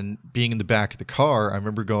 But then being in the back of the car, I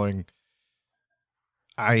remember going,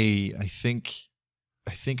 I think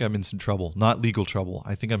I'm in some trouble. Not legal trouble.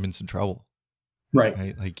 I think I'm in some trouble.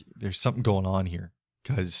 Right. Like there's something going on here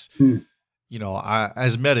because,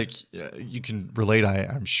 as a medic, you can relate,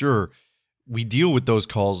 I'm sure. We deal with those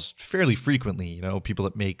calls fairly frequently, people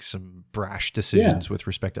that make some brash decisions with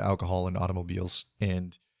respect to alcohol and automobiles.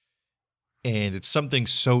 And it's something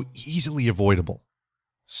so easily avoidable.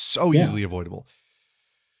 Easily avoidable.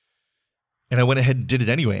 And I went ahead and did it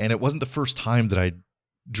anyway. And it wasn't the first time that I'd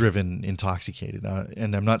driven intoxicated.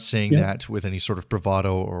 And I'm not saying that with any sort of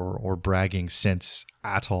bravado or bragging sense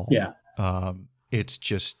at all. Yeah. It's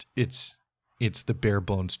just, it's the bare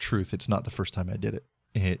bones truth. It's not the first time I did it.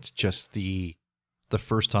 It's just the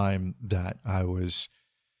first time that I was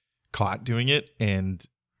caught doing it. And,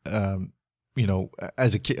 as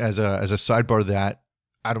a sidebar to that,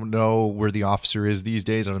 I don't know where the officer is these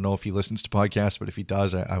days. I don't know if he listens to podcasts, but if he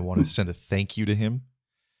does, I want to send a thank you to him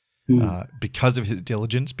because of his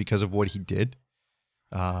diligence, because of what he did.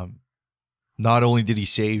 Not only did he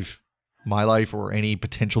save my life or any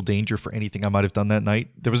potential danger for anything I might have done that night,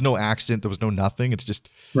 there was no accident. There was no nothing. It's just,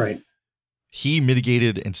 right. he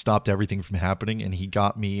mitigated and stopped everything from happening, and he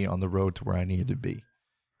got me on the road to where I needed to be.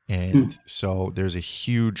 And so there's a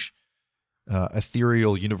huge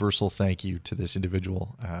ethereal universal thank you to this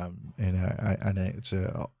individual. And it's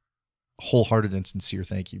a wholehearted and sincere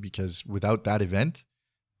thank you, because without that event,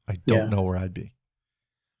 I don't know where I'd be.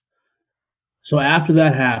 So after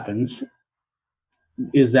that happens,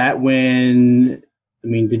 is that when, I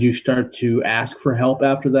mean, did you start to ask for help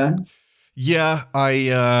after that? Yeah,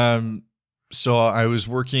 so I was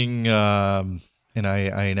working, and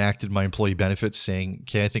I enacted my employee benefits saying,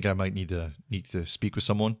 okay, I think I might need to speak with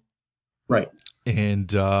someone. Right.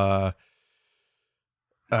 And I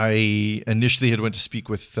initially had went to speak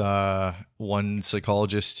with one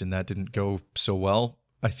psychologist, and that didn't go so well.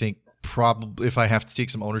 I think probably if I have to take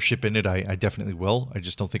some ownership in it, I definitely will. I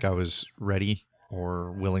just don't think I was ready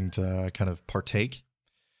or willing to kind of partake.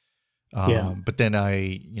 But then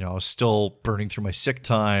I was still burning through my sick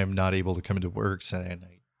time, not able to come into work. And I,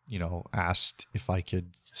 asked if I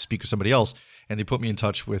could speak with somebody else, and they put me in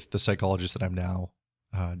touch with the psychologist that I'm now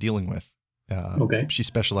dealing with. Okay. She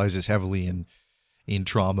specializes heavily in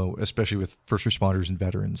trauma, especially with first responders and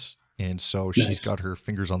veterans. And so she's got her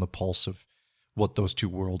fingers on the pulse of what those two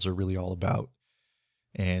worlds are really all about.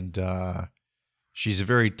 And she's a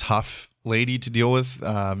very tough lady to deal with,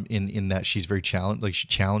 in that she's very she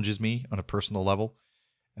challenges me on a personal level,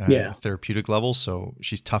 a therapeutic level. So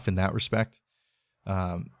she's tough in that respect.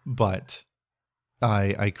 But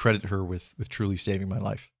I credit her with truly saving my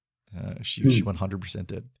life. She 100%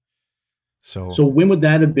 did. So when would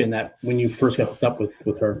that have been, that when you first got hooked up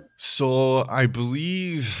with her? So I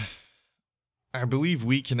believe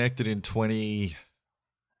we connected in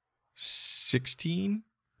 2016.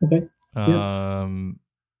 Okay.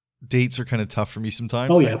 Dates are kind of tough for me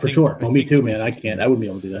sometimes. Oh yeah, for sure. Well, me too, man. I wouldn't be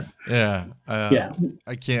able to do that. Yeah.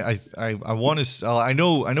 I can't. I want to. I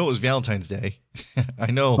know it was Valentine's Day.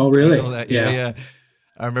 I know. Oh really? I know that. Yeah.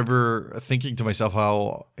 I remember thinking to myself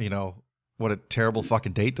how what a terrible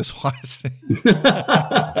fucking date this was.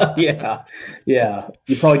 Yeah.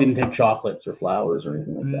 You probably didn't take chocolates or flowers or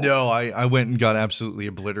anything like that. No, I went and got absolutely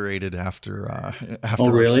obliterated after Oh,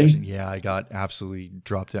 really? our session. Yeah, I got absolutely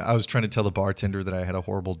dropped out. I was trying to tell the bartender that I had a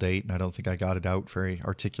horrible date, and I don't think I got it out very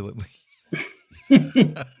articulately.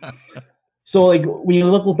 So, like, when you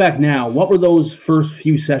look back now, what were those first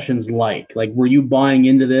few sessions like? Like, were you buying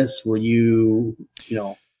into this? Were you,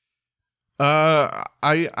 I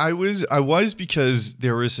was, because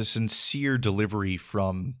there was a sincere delivery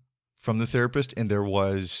from the therapist, and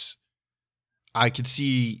I could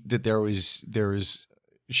see that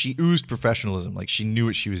she oozed professionalism. Like, she knew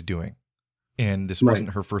what she was doing, and this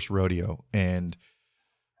wasn't her first rodeo. And,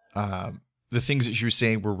 the things that she was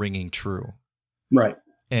saying were ringing true. Right.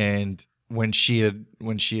 And when she had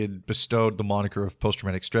bestowed the moniker of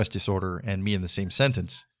post-traumatic stress disorder and me in the same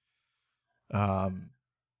sentence, I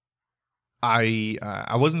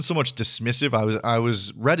wasn't so much dismissive. I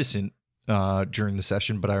was reticent during the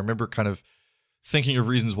session, but I remember kind of thinking of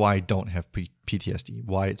reasons why I don't have PTSD.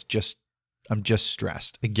 Why I'm just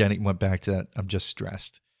stressed. Again, it went back to that. I'm just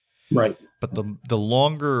stressed. Right. But the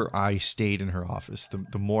longer I stayed in her office,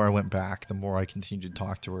 the more I went back, the more I continued to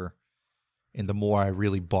talk to her, and the more I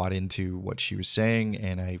really bought into what she was saying,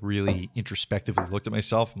 and I really introspectively looked at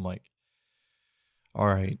myself. I'm like, all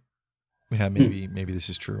right, yeah, maybe this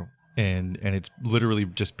is true. And it's literally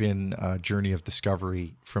just been a journey of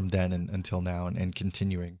discovery from then until now, and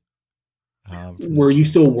continuing. Were you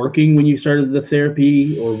still working when you started the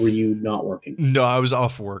therapy, or were you not working? No, I was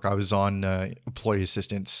off work. I was on employee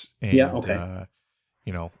assistance, and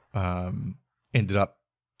ended up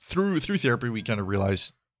through therapy. We kind of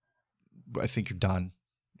realized, I think you're done.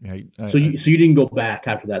 So you didn't go back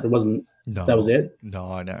after that. There wasn't. No, that was it.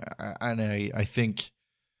 No, and I think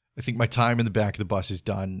my time in the back of the bus is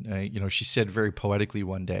done. She said very poetically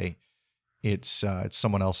one day, it's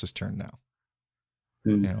someone else's turn now.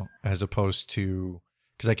 As opposed to,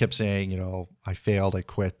 because I kept saying, I failed, I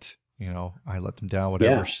quit, I let them down,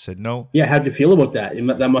 whatever. Yeah. She said, no. Yeah. How'd you feel about that?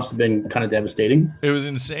 That must have been kind of devastating. It was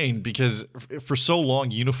insane, because for so long,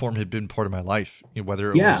 uniform had been part of my life,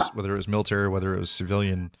 whether it was military, whether it was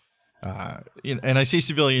civilian. And I say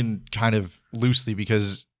civilian kind of loosely,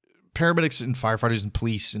 because paramedics and firefighters and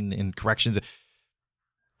police and corrections,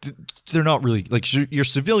 they're not really, like, you're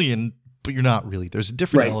civilian, but you're not really. There's a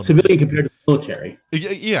different element. Civilian compared to military.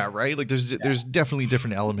 Yeah, right. Like there's definitely a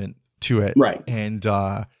different element to it. Right. And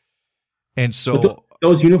so but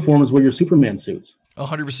those uniforms were your Superman suits.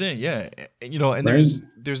 100%. Yeah. And there's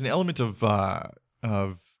an element of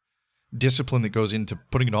discipline that goes into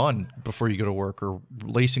putting it on before you go to work, or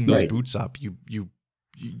lacing those boots up. You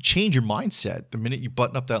you change your mindset. The minute you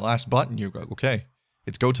button up that last button, you're like, okay,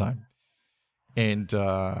 it's go time. And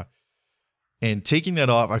taking that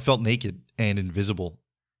off, I felt naked and invisible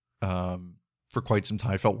for quite some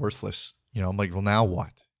time. I felt worthless. You know, I'm like, well, now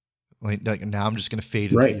what? Like now I'm just going to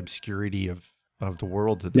fade into the obscurity of the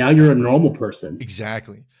world. Now you're a normal person.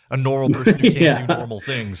 Exactly. A normal person who can't do normal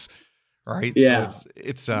things. Right. Yeah.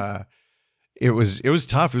 So it was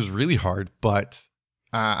tough. It was really hard, but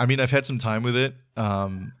I mean, I've had some time with it.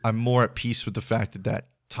 I'm more at peace with the fact that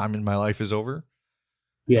time in my life is over.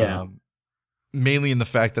 Yeah. Mainly in the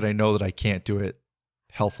fact that I know that I can't do it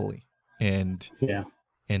healthily. And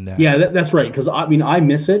that's right. Because I mean, I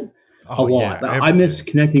miss it a lot. I miss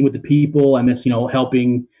connecting with the people. I miss,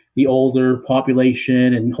 helping the older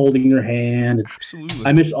population and holding their hand. Absolutely.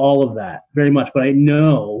 I miss all of that very much, but I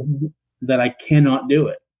know that I cannot do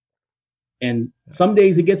it. And some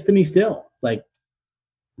days it gets to me still,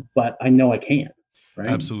 but I know I can't. Right?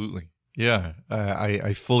 Absolutely. Yeah.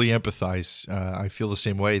 I fully empathize. I feel the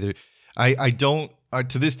same way. I don't,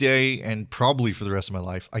 to this day, and probably for the rest of my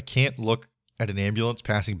life, I can't look at an ambulance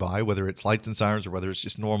passing by, whether it's lights and sirens or whether it's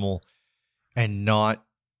just normal, and not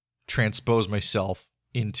transpose myself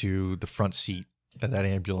into the front seat of that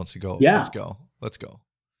ambulance and go, let's go.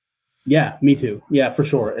 Yeah, me too. Yeah, for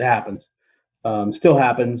sure. It happens. Still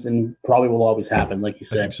happens and probably will always happen, like you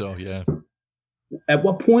said. I think so, yeah. At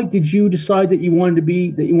what point did you decide that you wanted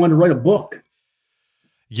to write a book?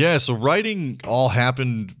 Yeah, so writing all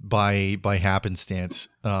happened by happenstance.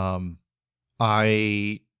 I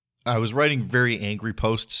was writing very angry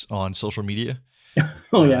posts on social media.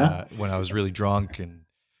 Oh yeah. When I was really drunk and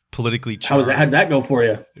politically charged. How did that go for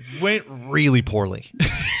you? It went really poorly.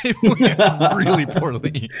 It went really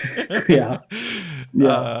poorly. Yeah.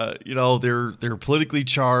 They're politically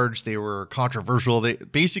charged. They were controversial.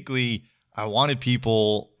 I wanted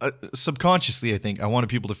people subconsciously, I think, I wanted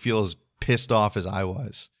people to feel as pissed off as I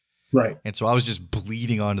was. Right. And so I was just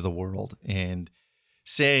bleeding onto the world and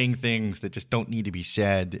saying things that just don't need to be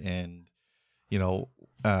said and,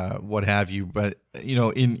 what have you. But,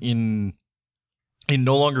 in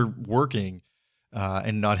no longer working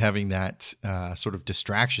and not having that sort of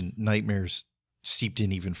distraction, nightmares seeped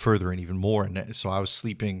in even further and even more. And so I was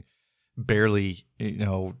sleeping barely,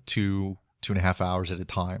 2.5 hours at a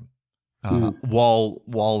time.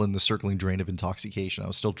 While in the circling drain of intoxication, I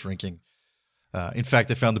was still drinking. In fact,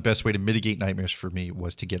 I found the best way to mitigate nightmares for me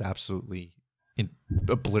was to get absolutely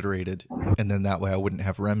obliterated, and then that way I wouldn't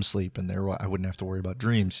have REM sleep, and I wouldn't have to worry about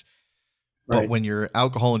dreams. Right. But when your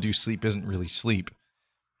alcohol-induced sleep isn't really sleep,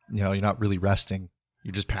 you're not really resting.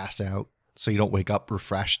 You're just passed out, so you don't wake up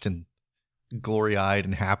refreshed and glory-eyed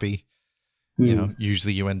and happy.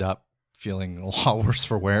 Usually you end up feeling a lot worse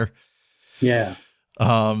for wear. Yeah.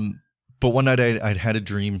 But one night I'd had a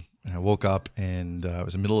dream, and I woke up, and it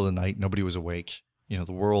was the middle of the night. Nobody was awake.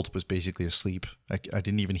 The world was basically asleep. I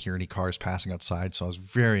didn't even hear any cars passing outside, so I was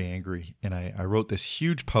very angry. And I wrote this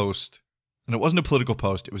huge post, and it wasn't a political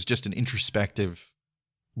post. It was just an introspective,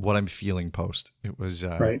 what I'm feeling post. It was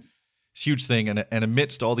right. This huge thing. And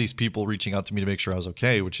amidst all these people reaching out to me to make sure I was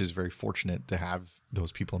okay, which is very fortunate to have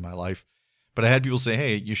those people in my life. But I had people say,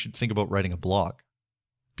 hey, you should think about writing a blog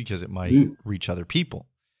because it might reach other people.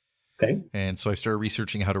 Okay. And so I started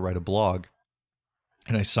researching how to write a blog,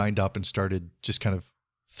 and I signed up and started just kind of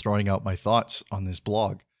throwing out my thoughts on this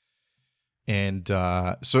blog. And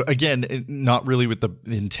so again, not really with the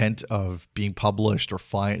intent of being published or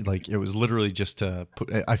fine. Like it was literally just to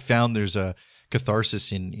put, I found there's a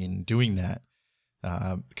catharsis in doing that,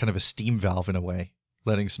 kind of a steam valve in a way,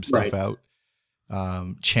 letting some stuff out,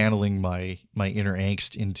 channeling my inner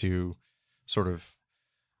angst into sort of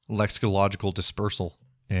lexicological dispersal.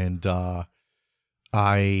 And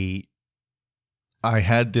I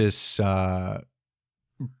had this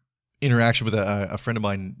interaction with a friend of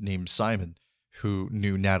mine named Simon, who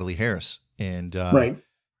knew Natalie Harris, and kind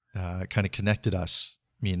of connected us,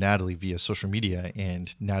 me and Natalie, via social media.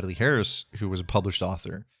 And Natalie Harris, who was a published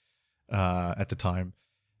author at the time,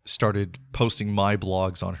 started posting my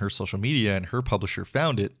blogs on her social media, and her publisher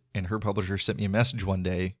found it, and her publisher sent me a message one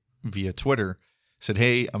day via Twitter, said,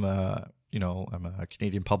 hey, I'm a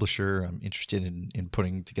Canadian publisher. I'm interested in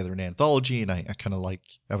putting together an anthology, and I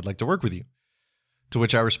would like to work with you. To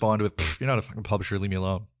which I responded with, you're not a fucking publisher, leave me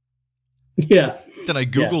alone. Yeah. Then I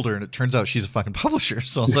Googled her, and it turns out she's a fucking publisher.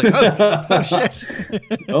 So I was like, oh shit.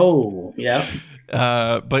 Oh, yeah.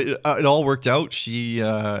 But it all worked out.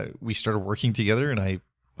 We started working together, and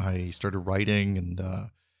I started writing, and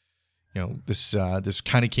this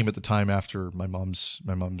kind of came at the time after my mom's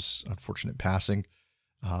unfortunate passing.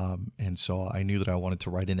 And so I knew that I wanted to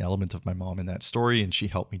write an element of my mom in that story, and she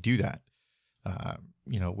helped me do that.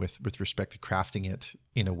 with respect to crafting it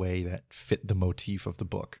in a way that fit the motif of the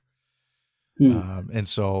book. And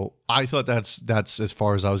so I thought that's as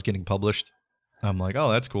far as I was getting published. I'm like,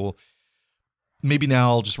 oh, that's cool. Maybe now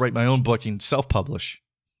I'll just write my own book and self-publish.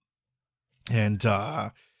 And,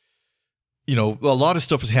 a lot of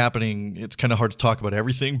stuff was happening. It's kind of hard to talk about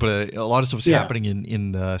everything, but a lot of stuff was happening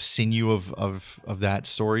in the sinew of that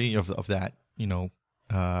story, of that,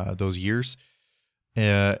 those years.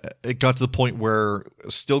 It got to the point where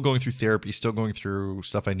still going through therapy, still going through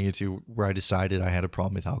stuff I needed to, where I decided I had a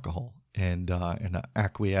problem with alcohol and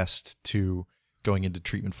acquiesced to going into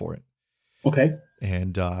treatment for it. Okay.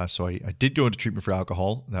 And so I did go into treatment for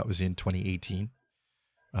alcohol. That was in 2018.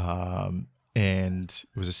 And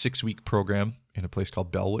it was a 6-week program in a place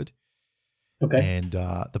called Bellwood. Okay. And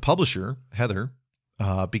the publisher, Heather,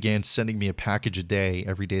 began sending me a package a day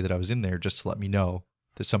every day that I was in there, just to let me know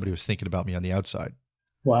that somebody was thinking about me on the outside.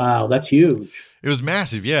 Wow, that's huge. It was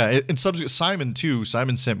massive, yeah. And subsequent Simon too.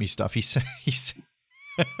 Simon sent me stuff. He sent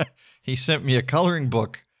he sent me a coloring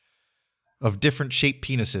book of different shaped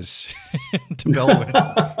penises to Bellwood.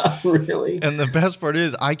 Really? And the best part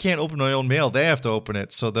is I can't open my own mail. They have to open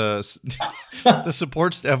it. So the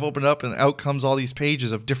support staff open it up, and out comes all these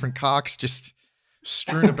pages of different cocks just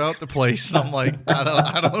strewn about the place. And I'm like,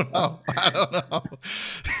 I don't know.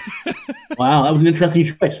 Wow, that was an interesting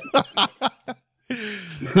choice.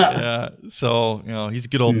 Yeah. So, he's a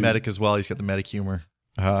good old medic as well. He's got the medic humor.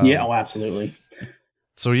 Yeah, absolutely.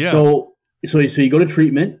 So, yeah. So you go to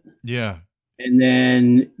treatment. Yeah. And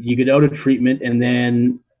then you get out of treatment, and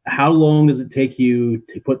then how long does it take you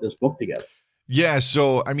to put this book together? Yeah,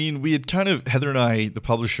 so we had kind of, Heather and I, the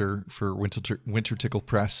publisher for Winter Tickle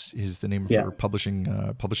Press is the name of her publishing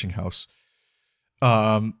house.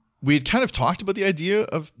 We had kind of talked about the idea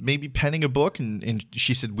of maybe penning a book, and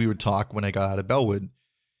she said we would talk when I got out of Bellwood.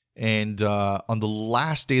 And on the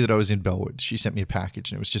last day that I was in Bellwood, she sent me a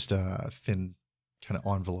package, and it was just a thin kind of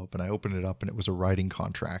envelope, and I opened it up, and it was a writing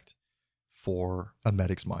contract for A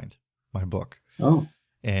Medic's Mind, my book. Oh.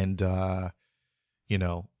 And,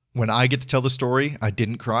 when I get to tell the story, I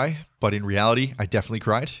didn't cry, but in reality, I definitely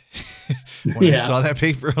cried. When I saw that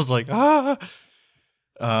paper, I was like, ah.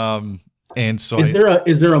 And so is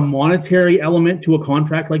there a monetary element to a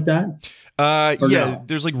contract like that? No?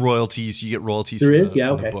 There's like royalties. You get royalties from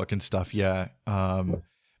the book and stuff. Yeah. But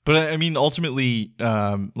ultimately,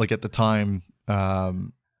 like at the time,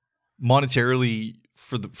 monetarily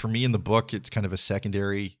for me in the book, it's kind of a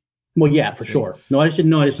secondary. Well, yeah, for sure. No, I should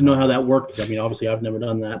know how that works. Obviously I've never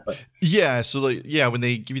done that, but yeah. So when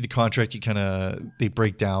they give you the contract, they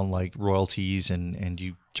break down like royalties and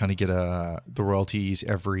you kind of get the royalties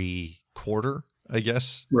every quarter, I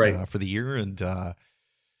guess, right, for the year. And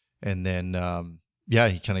then,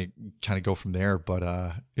 you kind of go from there.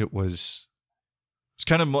 But it was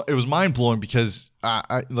mind blowing because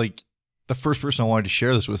I like the first person I wanted to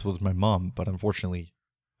share this with was my mom, but unfortunately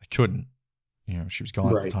I couldn't. She was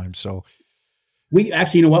gone at the time. So we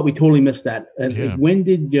actually, you know what? We totally missed that. When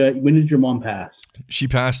did your mom pass? She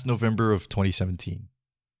passed November of 2017.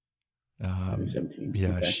 2017.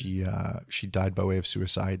 Yeah, okay. She died by way of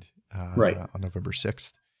suicide on November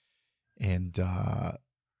 6th. And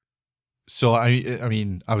so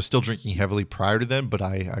I was still drinking heavily prior to then, but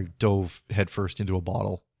I dove headfirst into a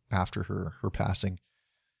bottle after her passing.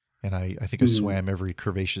 And I think I swam every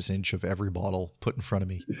curvaceous inch of every bottle put in front of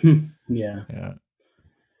me. Yeah.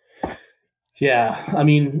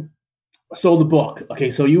 So the book.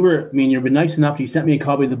 Okay, so you've been nice enough. You sent me a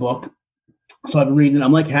copy of the book. So I've been reading it.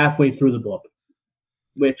 I'm like halfway through the book,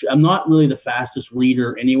 which I'm not really the fastest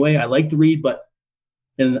reader anyway. I like to read,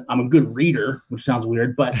 and I'm a good reader, which sounds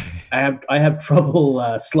weird, but I have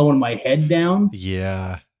trouble slowing my head down.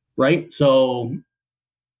 Yeah. Right. So,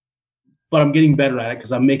 but I'm getting better at it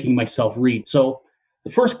because I'm making myself read. So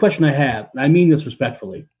the first question I have, and I mean this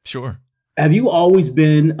respectfully. Sure. Have you always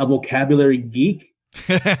been a vocabulary geek?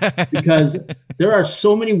 Because there are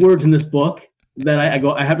so many words in this book that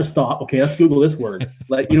I have to stop. Okay, let's Google this word.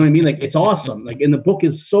 Like, you know what I mean? Like, it's awesome. Like, and the book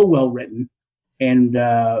is so well written, and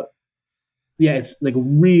it's like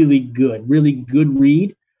really good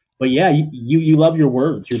read. But yeah, you love your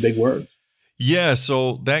words, your big words. Yeah.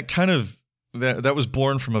 So that kind of that was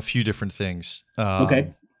born from a few different things.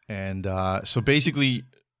 Okay. And so basically,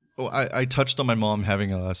 I touched on my mom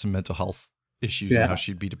having some mental health issues and how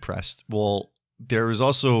she'd be depressed. Well, there was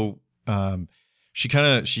also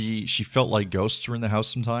she felt like ghosts were in the house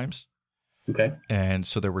sometimes. Okay. And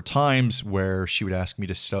so there were times where she would ask me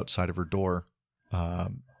to sit outside of her door.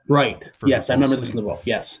 Right. Yes, I remember this in the book.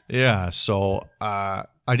 Yes. Yeah. So I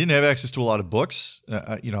didn't have access to a lot of books.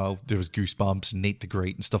 There was Goosebumps and Nate the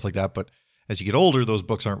Great and stuff like that. But as you get older, those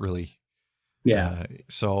books aren't really. Yeah.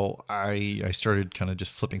 So I started kind of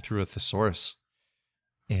just flipping through a thesaurus,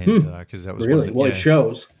 and because that was really well, it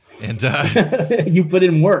shows. And you put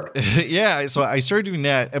in work. Yeah, so I started doing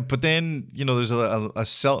that, but then there's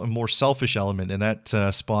a more selfish element, and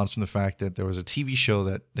that spawns from the fact that there was a TV show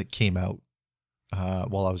that came out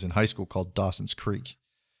while I was in high school called Dawson's Creek.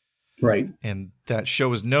 Right. And that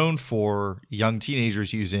show is known for young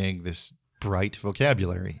teenagers using this bright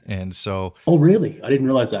vocabulary. And so... Oh, really? I didn't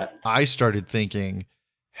realize that. I started thinking,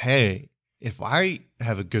 hey, if I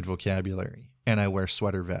have a good vocabulary and I wear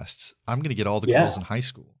sweater vests, I'm going to get all the girls in high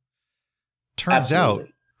school. Turns out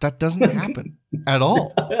that doesn't happen at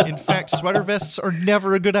all. In fact, sweater vests are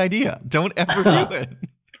never a good idea. Don't ever do it.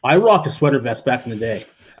 I rocked a sweater vest back in the day.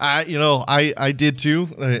 I did too.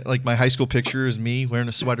 Like my high school picture is me wearing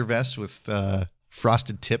a sweater vest with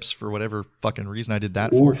frosted tips for whatever fucking reason I did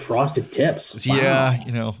that for. Frosted tips. Wow.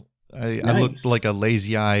 Yeah, I looked like a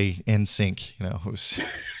lazy eye NSYNC. It was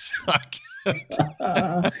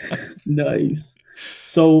nice.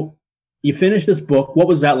 So you finished this book. What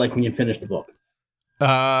was that like when you finished the book?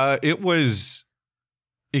 It was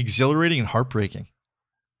exhilarating and heartbreaking.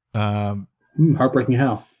 Heartbreaking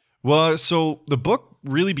how? Well, so the book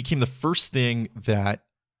really became the first thing that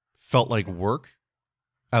felt like work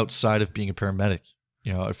outside of being a paramedic.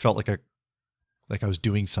 It felt like I was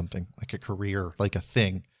doing something, like a career, like a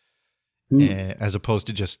thing, as opposed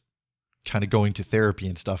to just kind of going to therapy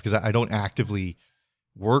and stuff. Because I don't actively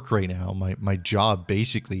work right now. My job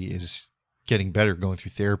basically is getting better, going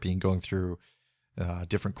through therapy and going through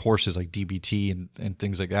different courses like DBT and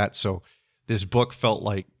things like that. So this book felt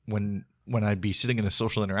like when I'd be sitting in a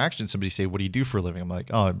social interaction, somebody say, "What do you do for a living?" I'm like,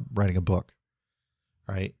 "Oh, I'm writing a book."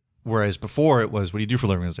 Right. Whereas before it was, "What do you do for a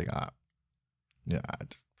living?" I was like, yeah.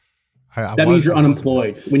 That means you're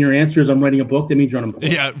unemployed. When your answer is, "I'm writing a book," that means you're unemployed.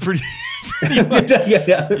 Yeah, pretty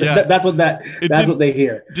yeah. That's what they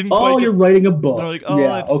hear. You're writing a book. They're like, "Oh,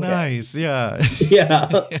 yeah, that's nice." Yeah.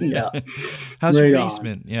 yeah. How's your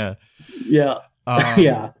basement? Yeah. Yeah.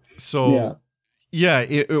 So. Yeah,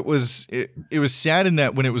 it was sad in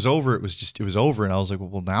that when it was over, it was over, and I was like,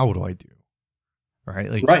 well, now what do I do? Right,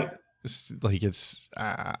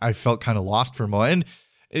 I felt kind of lost for a moment,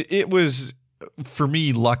 and it was for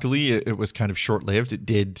me. Luckily, it was kind of short lived. It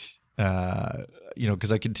did,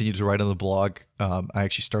 because I continued to write on the blog. I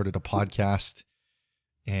actually started a podcast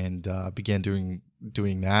and began doing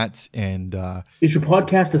that. And is your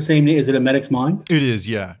podcast the same name? Is it A Medic's Mind? It is.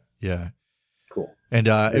 Yeah. Cool. And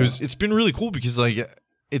it's been really cool because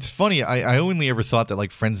it's funny. I only ever thought that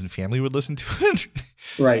like friends and family would listen to it.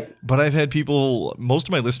 Right. But I've had people, most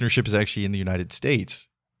of my listenership is actually in the United States,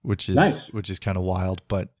 which is nice. Which is kind of wild,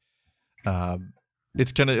 but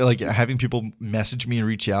it's kind of like having people message me and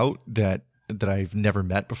reach out that I've never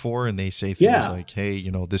met before. And they say things like, "Hey,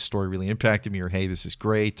 this story really impacted me," or "Hey, this is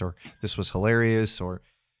great," or "This was hilarious," or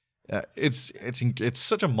it's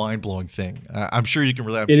such a mind blowing thing. I'm sure you can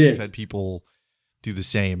relate. I'm sure you've had people do the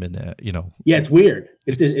same, and yeah, it's weird.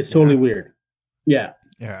 It's totally weird. Yeah.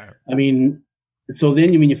 I mean, so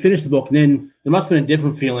then when you finish the book, then there must have been a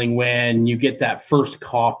different feeling when you get that first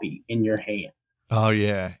copy in your hand. Oh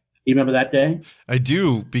yeah. You remember that day? I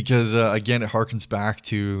do, because again, it harkens back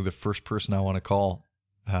to the first person I want to call,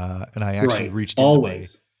 and I actually reached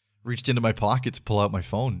into my pocket to pull out my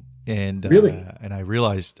phone, and and I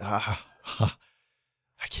realized I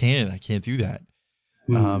can't do that.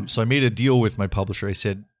 So I made a deal with my publisher. I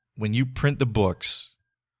said, when you print the books,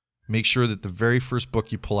 make sure that the very first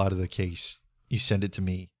book you pull out of the case, you send it to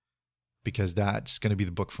me, because that's going to be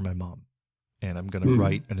the book for my mom. And I'm going to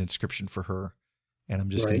write an inscription for her, and I'm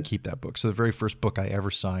just going to keep that book. So the very first book I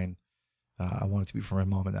ever sign, I want it to be for my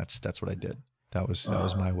mom, and that's what I did. That was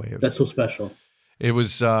my way of. That's so special. It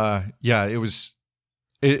was,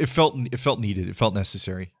 it felt needed. It felt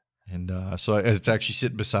necessary. And so it's actually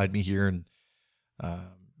sitting beside me here, and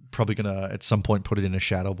probably gonna at some point put it in a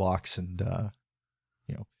shadow box, and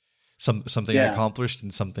something I accomplished,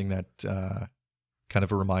 and something that kind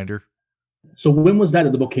of a reminder. So when was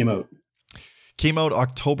that the book came out? Came out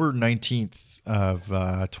October 19th of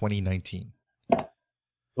 2019.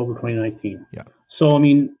 October 2019. Yeah. So I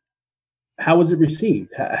mean, how was it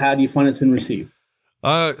received? How do you find it's been received?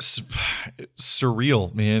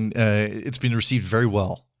 Surreal, man. It's been received very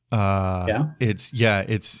well.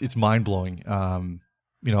 It's mind blowing.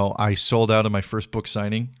 I sold out of my first book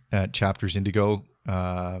signing at Chapters Indigo.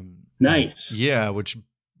 Nice. Yeah, which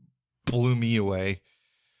blew me away.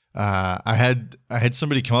 I had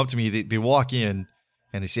somebody come up to me. They walk in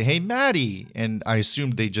and they say, "Hey, Maddie," and I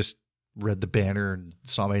assumed they just read the banner and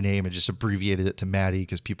saw my name and just abbreviated it to Maddie,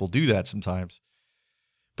 because people do that sometimes.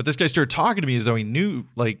 But this guy started talking to me as though he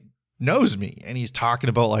knows me. And he's talking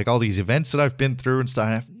about like all these events that I've been through and stuff.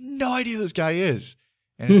 I have no idea who this guy is.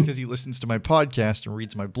 And it's because he listens to my podcast and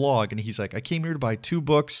reads my blog. And he's like, I came here to buy 2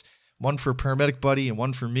 books, one for a paramedic buddy and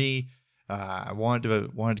one for me. I wanted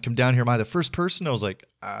to come down here. Am I the first person? I was like,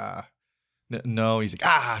 no. He's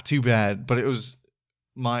like, too bad. But it was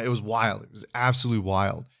wild. It was absolutely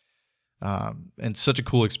wild. And such a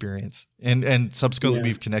cool experience. And subsequently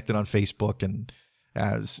we've connected on Facebook, and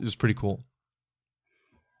it was pretty cool.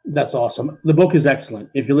 That's awesome. The book is excellent.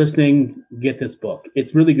 If you're listening, get this book.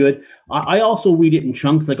 It's really good. I also read it in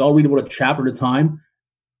chunks. Like I'll read about a chapter at a time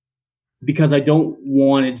because I don't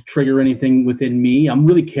want it to trigger anything within me. I'm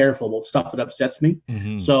really careful about stuff that upsets me.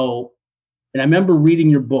 Mm-hmm. So, and I remember reading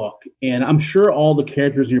your book, and I'm sure all the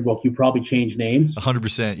characters in your book, you probably changed names.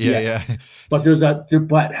 100%. Yeah.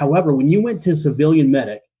 But however, when you went to civilian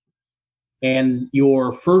medic, and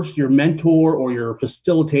your mentor or your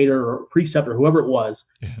facilitator or preceptor, whoever it was,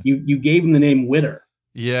 you gave him the name Witter.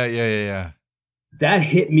 Yeah. That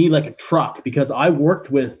hit me like a truck because I worked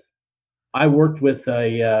with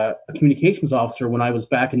a communications officer when I was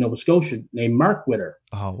back in Nova Scotia named Mark Witter.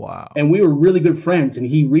 Oh, wow. And we were really good friends, and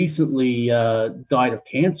he recently died of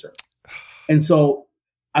cancer. And so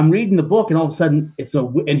I'm reading the book, and all of a sudden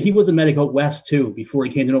and he was a medic out west too before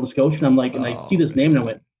he came to Nova Scotia. And I'm like, and I see this name, and I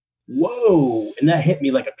went, whoa. And that hit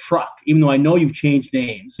me like a truck, even though I know you've changed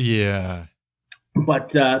names. Yeah.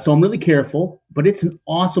 But so I'm really careful, but it's an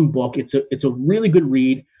awesome book. It's a really good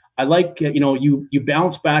read. I like, you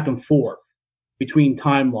bounce back and forth between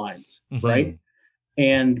timelines, right?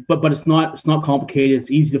 And, but it's not complicated. It's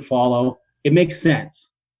easy to follow. It makes sense.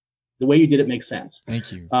 The way you did it makes sense.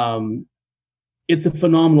 Thank you. It's a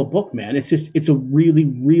phenomenal book, man. It's a really,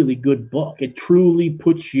 really good book. It truly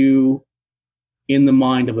puts you in the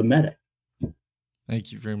mind of a medic.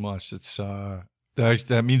 Thank you very much. It's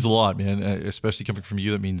that means a lot, man. Especially coming from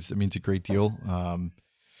you, that means a great deal.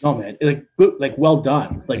 Oh man, well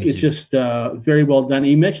done. It's just very well done. And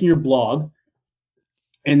you mentioned your blog,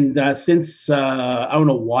 and since I don't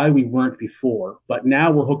know why we weren't before, but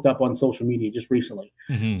now we're hooked up on social media just recently.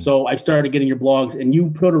 Mm-hmm. So I started getting your blogs, and you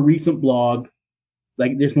put a recent blog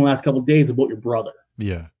like just in the last couple of days about your brother.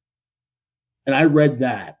 Yeah, and I read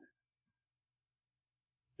that.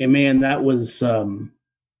 And man, that was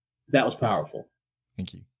powerful.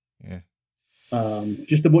 Thank you. Yeah.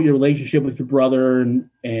 Just about your relationship with your brother and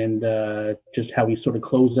just how he sort of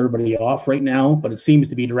closed everybody off right now, but it seems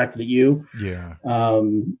to be directed at you. Yeah.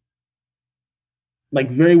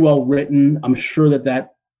 Very well written. I'm sure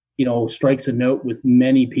that strikes a note with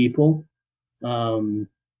many people. But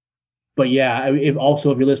yeah, if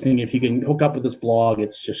you're listening, if you can hook up with this blog,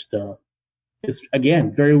 it's just it's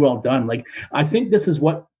again very well done. I think this is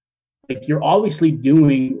what you're obviously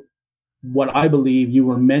doing what I believe you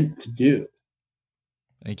were meant to do.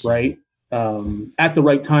 Thank you. Right? At the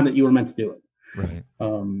right time that you were meant to do it. Right.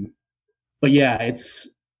 But yeah, it's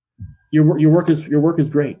your work is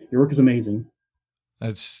great. Your work is amazing.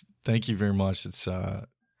 Thank you very much. It's that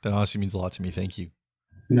honestly means a lot to me. Thank you.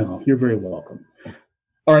 No, you're very welcome.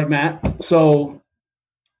 All right, Matt. So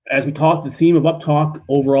as we talked, the theme of UpTalk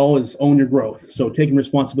overall is own your growth. So taking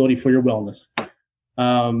responsibility for your wellness.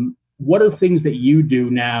 What are things that you do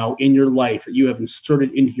now in your life that you have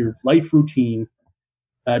inserted into your life routine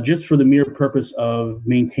just for the mere purpose of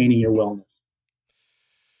maintaining your wellness?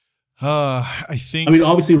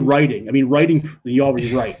 Obviously writing. Writing, you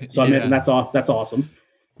already write. So I imagine that's awesome.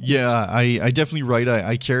 Yeah, I definitely write.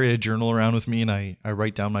 I carry a journal around with me, and I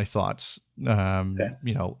write down my thoughts,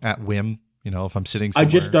 at whim. If I'm sitting somewhere. I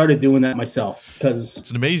just started doing that myself because it's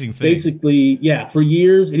an amazing thing. Basically, yeah, for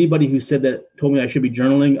years, anybody who told me I should be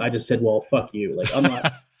journaling, I just said, well, fuck you. I'm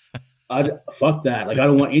not, fuck that. I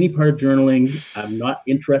don't want any part of journaling. I'm not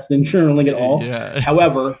interested in journaling at all. Yeah.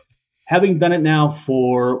 However, having done it now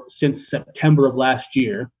since September of last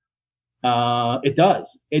year,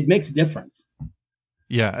 it makes a difference.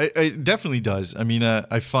 Yeah, it definitely does.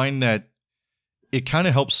 I find that it kind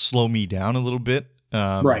of helps slow me down a little bit.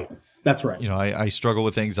 Right. That's right. I struggle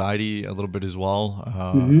with anxiety a little bit as well,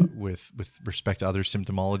 with respect to other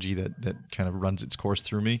symptomology that kind of runs its course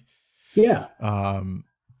through me. Yeah.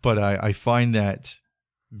 But I find that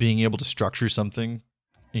being able to structure something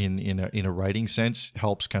in a writing sense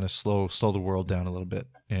helps kind of slow the world down a little bit.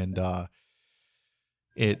 And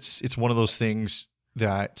it's one of those things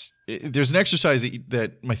that there's an exercise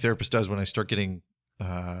that my therapist does when I start getting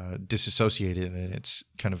disassociated, and it's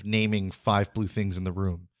kind of naming 5 blue things in the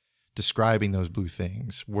room. Describing those blue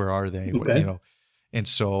things. Where are they? Okay. And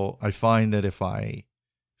so I find that if I'm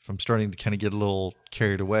starting to kind of get a little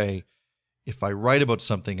carried away, if I write about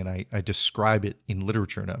something and I describe it in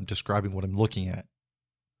literature and I'm describing what I'm looking at,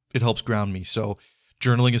 it helps ground me. So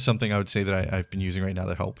journaling is something I would say that I've been using right now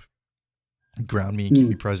that help ground me and keep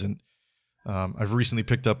me present. I've recently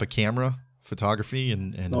picked up a camera, photography,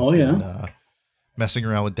 and I've been messing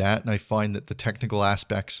around with that. And I find that the technical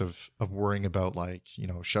aspects of worrying about, like,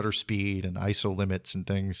 shutter speed and ISO limits and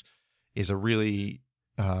things is a really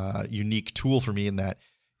unique tool for me, in that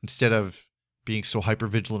instead of being so hyper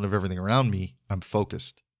vigilant of everything around me, I'm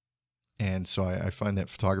focused. And so I find that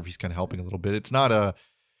photography is kind of helping a little bit. It's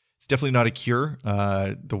definitely not a cure.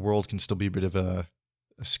 The world can still be a bit of a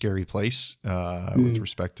scary place with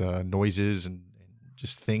respect to noises and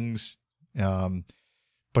just things.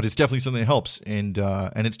 But it's definitely something that helps, and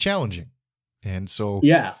it's challenging. And so,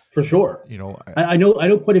 yeah, for sure. I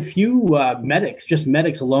know quite a few medics, just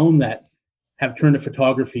medics alone, that have turned to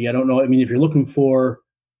photography. I don't know. I mean, if you're looking for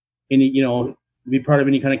any, be part of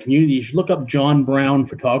any kind of community, you should look up John Brown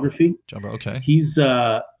Photography. John Brown, okay. He's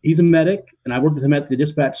a medic, and I worked with him at the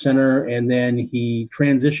dispatch center, and then he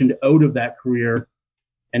transitioned out of that career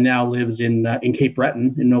and now lives in Cape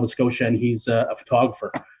Breton in Nova Scotia, and he's a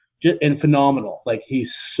photographer. And phenomenal. Like,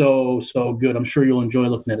 he's so good. I'm sure you'll enjoy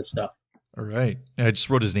looking at his stuff. All right. I just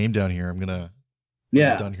wrote his name down here. When I'm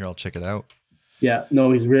done here, I'll check it out. Yeah.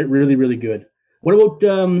 No, he's really, really good. What about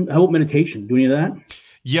how about meditation? Do any of that?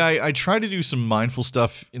 Yeah, I try to do some mindful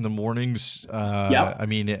stuff in the mornings. I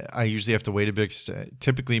mean, I usually have to wait a bit.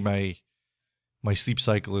 Typically, my sleep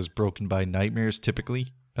cycle is broken by nightmares,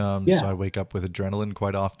 typically. So I wake up with adrenaline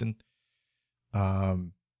quite often.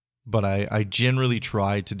 But I generally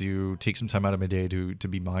try to take some time out of my day to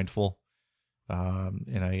be mindful.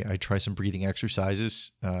 And I try some breathing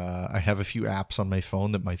exercises. I have a few apps on my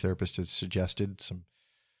phone that my therapist has suggested. Some.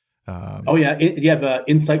 Do you have an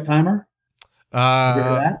Insight Timer? Have you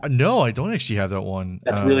heard of that? No, I don't actually have that one.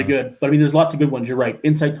 That's really good. But I mean, there's lots of good ones. You're right.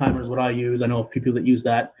 Insight Timer is what I use. I know a few people that use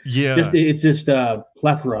that. Yeah. It's just a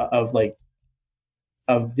plethora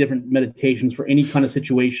of different meditations for any kind of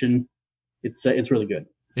situation. It's really good.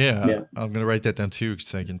 Yeah. I'm going to write that down too,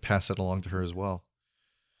 so I can pass that along to her as well.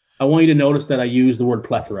 I want you to notice that I use the word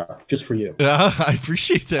plethora just for you. I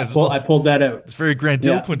appreciate that. I pulled that out. It's very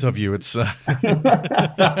grandiloquent of you. It's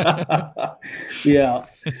yeah.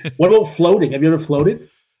 What about floating? Have you ever floated?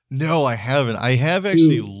 No, I haven't. I have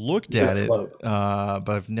actually looked at it, but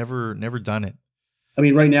I've never done it. I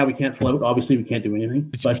mean, right now we can't float. Obviously, we can't do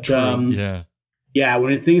anything. But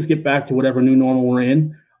when things get back to whatever new normal we're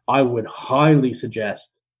in, I would highly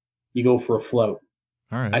suggest you go for a float.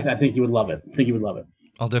 All right. I think you would love it.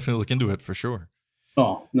 I'll definitely look into it for sure.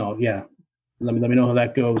 Oh, no, yeah. Let me know how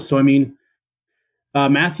that goes. So, I mean,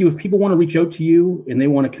 Matthew, if people want to reach out to you and they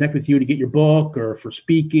want to connect with you to get your book or for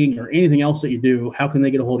speaking or anything else that you do, how can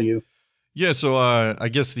they get a hold of you? Yeah, so I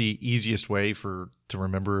guess the easiest way to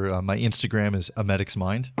remember, my Instagram is A Medic's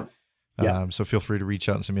Mind. So feel free to reach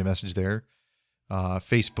out and send me a message there.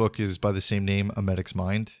 Facebook is by the same name, A Medic's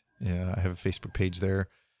Mind. Yeah, I have a Facebook page there.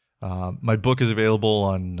 My book is available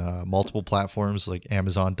on multiple platforms like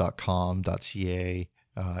Amazon.com.ca.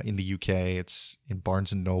 In the UK, it's in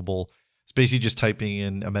Barnes & Noble. It's basically just typing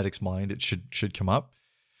in A Medic's Mind. It should come up.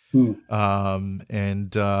 My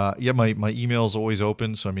email is always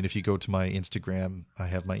open. So, I mean, if you go to my Instagram, I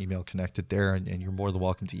have my email connected there, and you're more than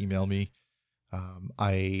welcome to email me.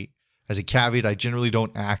 As a caveat, I generally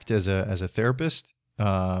don't act as a therapist.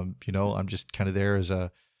 I'm just kind of there as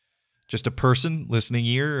just a person listening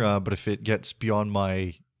ear. But if it gets beyond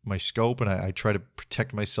my scope, and I try to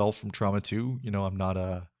protect myself from trauma too,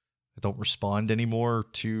 I don't respond anymore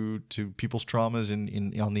to people's traumas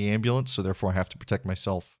on the ambulance. So therefore I have to protect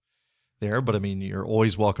myself there. But I mean, you're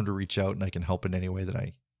always welcome to reach out, and I can help in any way that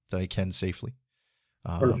I can safely.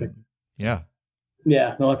 Perfect. Yeah.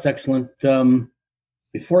 Yeah. No, that's excellent.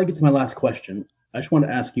 Before I get to my last question, I just want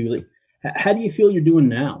to ask you, how do you feel you're doing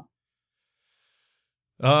now?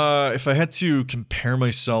 If I had to compare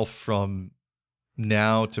myself from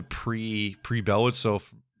now to pre-Bellwood, so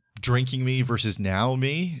drinking me versus now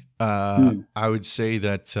me, I would say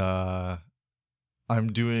that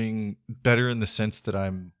I'm doing better in the sense that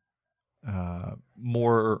I'm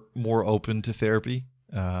more open to therapy.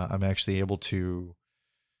 I'm actually able to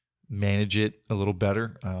manage it a little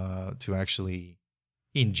better, to actually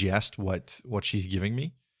ingest what she's giving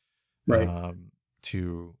me, right?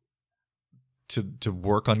 To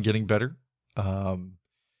work on getting better.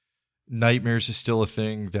 Nightmares is still a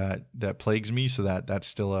thing that plagues me, so that's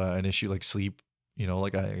still an issue. Like sleep,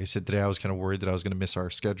 like I said today, I was kind of worried that I was going to miss our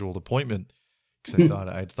scheduled appointment because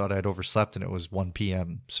I thought I'd overslept and it was 1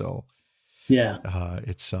 p.m. So yeah,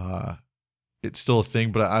 it's it's still a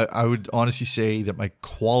thing, but I would honestly say that my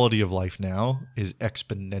quality of life now is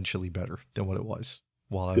exponentially better than what it was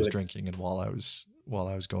while I was drinking and while I was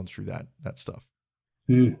going through that stuff.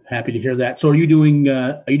 Happy to hear that. So are you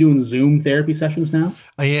doing Zoom therapy sessions now?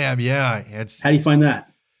 I am. Yeah. How do you find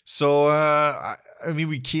that? So, I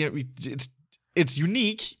mean, it's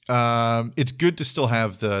unique. It's good to still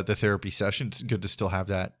have the therapy session. It's good to still have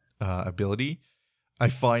that ability. I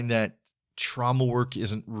find that trauma work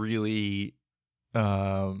isn't really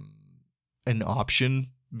an option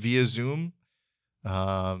via Zoom.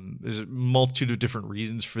 There's a multitude of different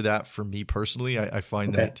reasons for that. For me personally, I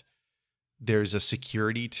find that there's a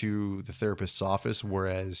security to the therapist's office,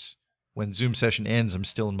 whereas when Zoom session ends, I'm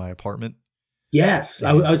still in my apartment. Yes,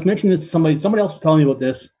 I was mentioning this to somebody. Somebody else was telling me about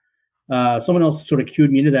this. Someone else sort of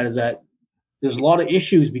cued me into that, is that there's a lot of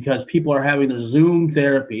issues because people are having their Zoom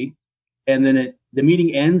therapy, and then the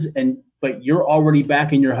meeting ends, but you're already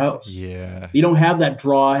back in your house. Yeah, you don't have that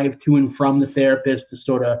drive to and from the therapist to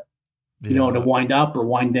sort of, to wind up or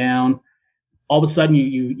wind down. All of a sudden,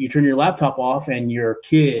 you turn your laptop off, and your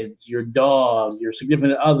kids, your dog, your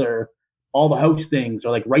significant other, all the house things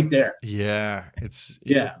are like right there. Yeah,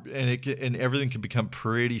 and everything can become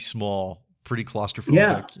pretty small, pretty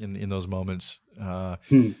claustrophobic in those moments.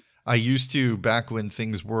 I used to, back when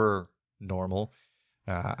things were normal,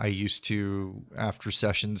 I used to, after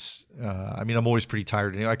sessions, I mean, I'm always pretty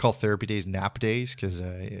tired. I call therapy days nap days because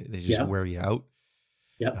they just wear you out.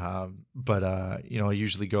 Yeah. But I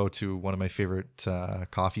usually go to one of my favorite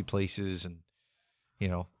coffee places and,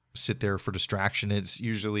 sit there for distraction. It's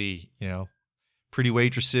usually, pretty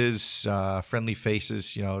waitresses, friendly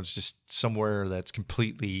faces, it's just somewhere that's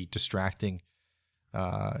completely distracting,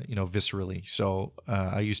 viscerally. So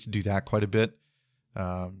I used to do that quite a bit.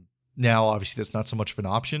 Now, obviously, that's not so much of an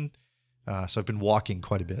option. So I've been walking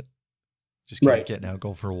quite a bit. Just getting out,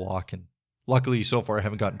 going for a walk. And luckily, so far, I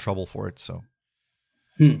haven't gotten in trouble for it. So.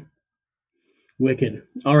 Wicked.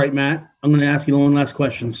 All right, Matt, I'm going to ask you one last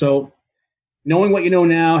question. So knowing what you know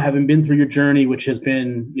now, having been through your journey, which has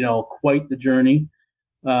been, quite the journey,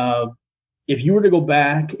 if you were to go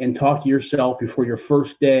back and talk to yourself before your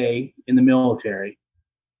first day in the military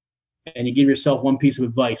and you give yourself one piece of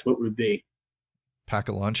advice, what would it be? Pack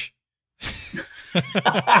a lunch.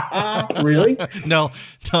 Really? No.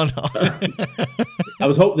 I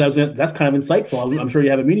was hoping that's kind of insightful. I'm sure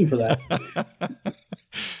you have a meaning for that.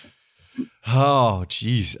 Oh,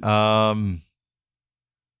 geez.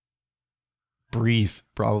 Breathe,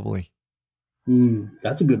 probably.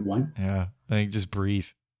 That's a good one. Yeah, I think just breathe.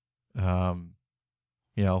 One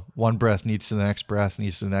breath leads to the next breath,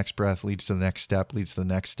 leads to the next breath, leads to the next step, leads to the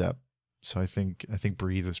next step. So I think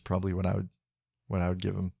breathe is probably what I would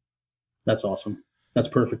give him. That's awesome. That's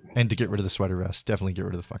perfect. And to get rid of the sweater vest. Definitely get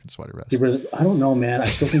rid of the fucking sweater vest. I don't know, man. I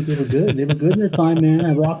still think they were good. They were good in their time, man.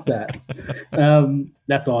 I rocked that.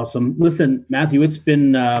 That's awesome. Listen, Matthew, it's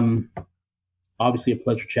been obviously a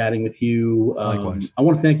pleasure chatting with you. Likewise. I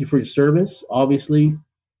want to thank you for your service, obviously,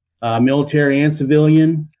 military and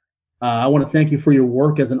civilian. I want to thank you for your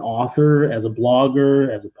work as an author, as a blogger,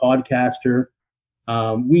 as a podcaster.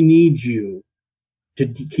 We need you to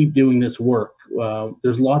keep doing this work.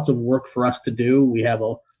 There's lots of work for us to do. We have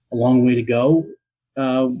a long way to go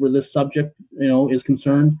where this subject, is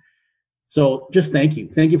concerned. So just thank you.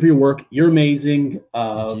 Thank you for your work. You're amazing.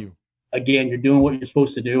 Thank you. Again, you're doing what you're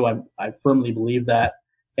supposed to do. I firmly believe that.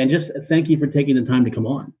 And just thank you for taking the time to come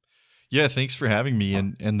on. Yeah, thanks for having me.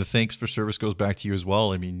 And the thanks for service goes back to you as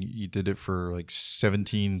well. I mean, you did it for like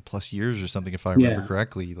 17 plus years or something, if I remember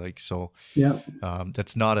correctly.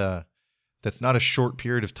 That's not a short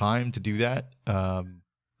period of time to do that.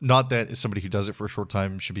 Not that somebody who does it for a short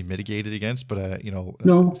time should be mitigated against, but thank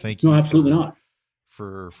you. No, absolutely not.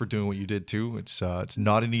 For doing what you did too. It's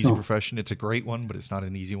not an easy profession. It's a great one, but it's not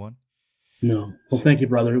an easy one. No. Well, thank you,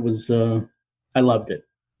 brother. It was, I loved it.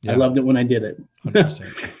 Yeah. I loved it when I did it.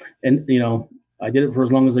 100%. And, I did it for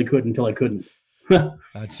as long as I could until I couldn't.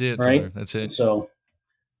 That's it. Right. Brother. That's it. So,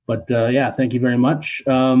 but thank you very much.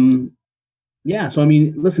 So, I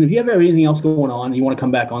mean, listen, if you have anything else going on, you want to come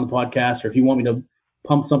back on the podcast, or if you want me to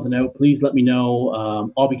pump something out, please let me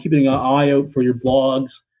know. I'll be keeping an eye out for your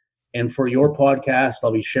blogs and for your podcast.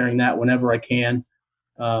 I'll be sharing that whenever I can.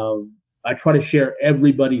 I try to share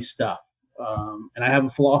everybody's stuff. And I have a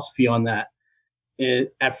philosophy on that.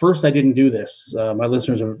 At first, I didn't do this. My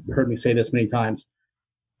listeners have heard me say this many times.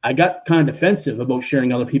 I got kind of defensive about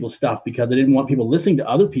sharing other people's stuff because I didn't want people listening to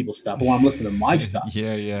other people's stuff. I want them listening to my stuff.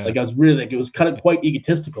 Yeah. Like I was really, it was kind of quite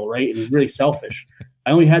egotistical, right? It was really selfish.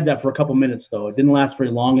 I only had that for a couple minutes, though. It didn't last very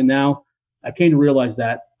long. And now I came to realize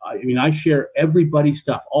that, I share everybody's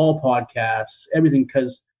stuff, all podcasts, everything,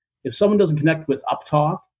 because if someone doesn't connect with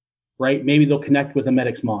UpTalk, right, maybe they'll connect with a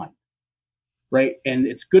medic's mind, right? And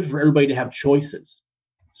it's good for everybody to have choices.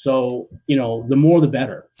 So, the more the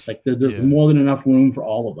better. Like there's more than enough room for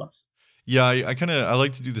all of us. Yeah, I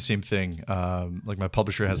like to do the same thing. Like my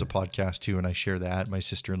publisher has a podcast too, and I share that. My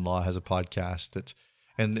sister-in-law has a podcast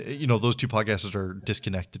and those two podcasts are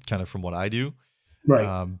disconnected kind of from what I do.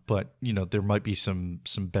 Right. But there might be some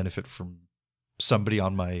benefit from somebody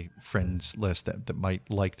on my friends list that might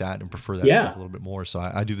like that and prefer that stuff a little bit more. So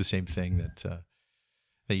I do the same thing that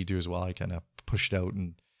you do as well. I kind of push it out,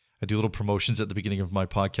 and I do little promotions at the beginning of my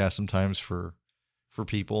podcast sometimes for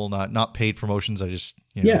people, not paid promotions. I just,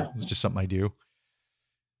 it's just something I do.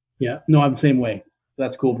 Yeah. No, I'm the same way.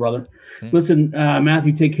 That's cool, brother. Yeah. Listen,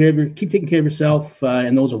 Matthew, keep taking care of yourself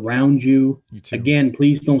and those around you. You too. Again,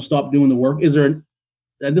 please don't stop doing the work. And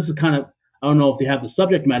this is kind of, I don't know if you have the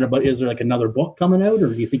subject matter, but is there like another book coming out, or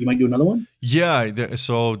do you think you might do another one? Yeah.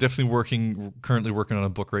 So definitely currently working on a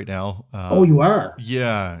book right now. Oh, you are?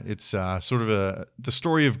 Yeah. It's sort of the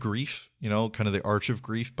story of grief, kind of the arch of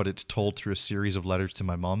grief, but it's told through a series of letters to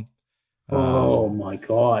my mom. Oh my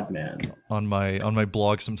God, man. On my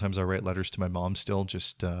blog, sometimes I write letters to my mom still,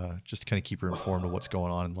 just to kind of keep her informed of what's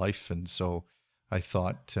going on in life. And so I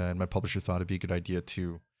thought, and my publisher thought it'd be a good idea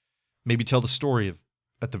to maybe tell the story of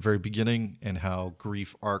at the very beginning and how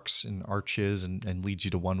grief arcs and arches and leads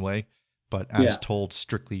you to one way, but as told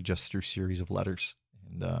strictly just through series of letters.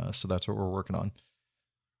 And so that's what we're working on.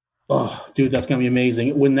 Oh, dude, that's going to be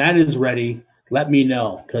amazing. When that is ready, let me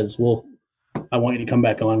know, because I want you to come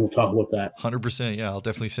back on. We'll talk about that. 100%. Yeah, I'll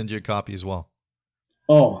definitely send you a copy as well.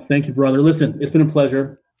 Oh, thank you, brother. Listen, it's been a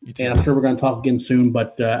pleasure. You too. And I'm sure we're going to talk again soon.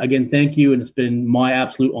 But again, thank you. And it's been my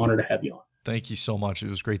absolute honor to have you on. Thank you so much. It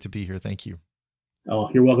was great to be here. Thank you.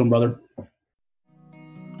 Oh, you're welcome, brother.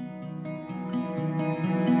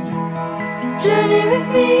 Journey with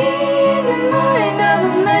me in the mind of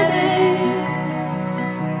a medic.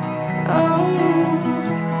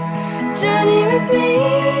 Journey with me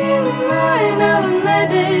in the mind of a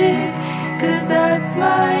medic, 'cause that's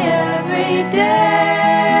my everyday.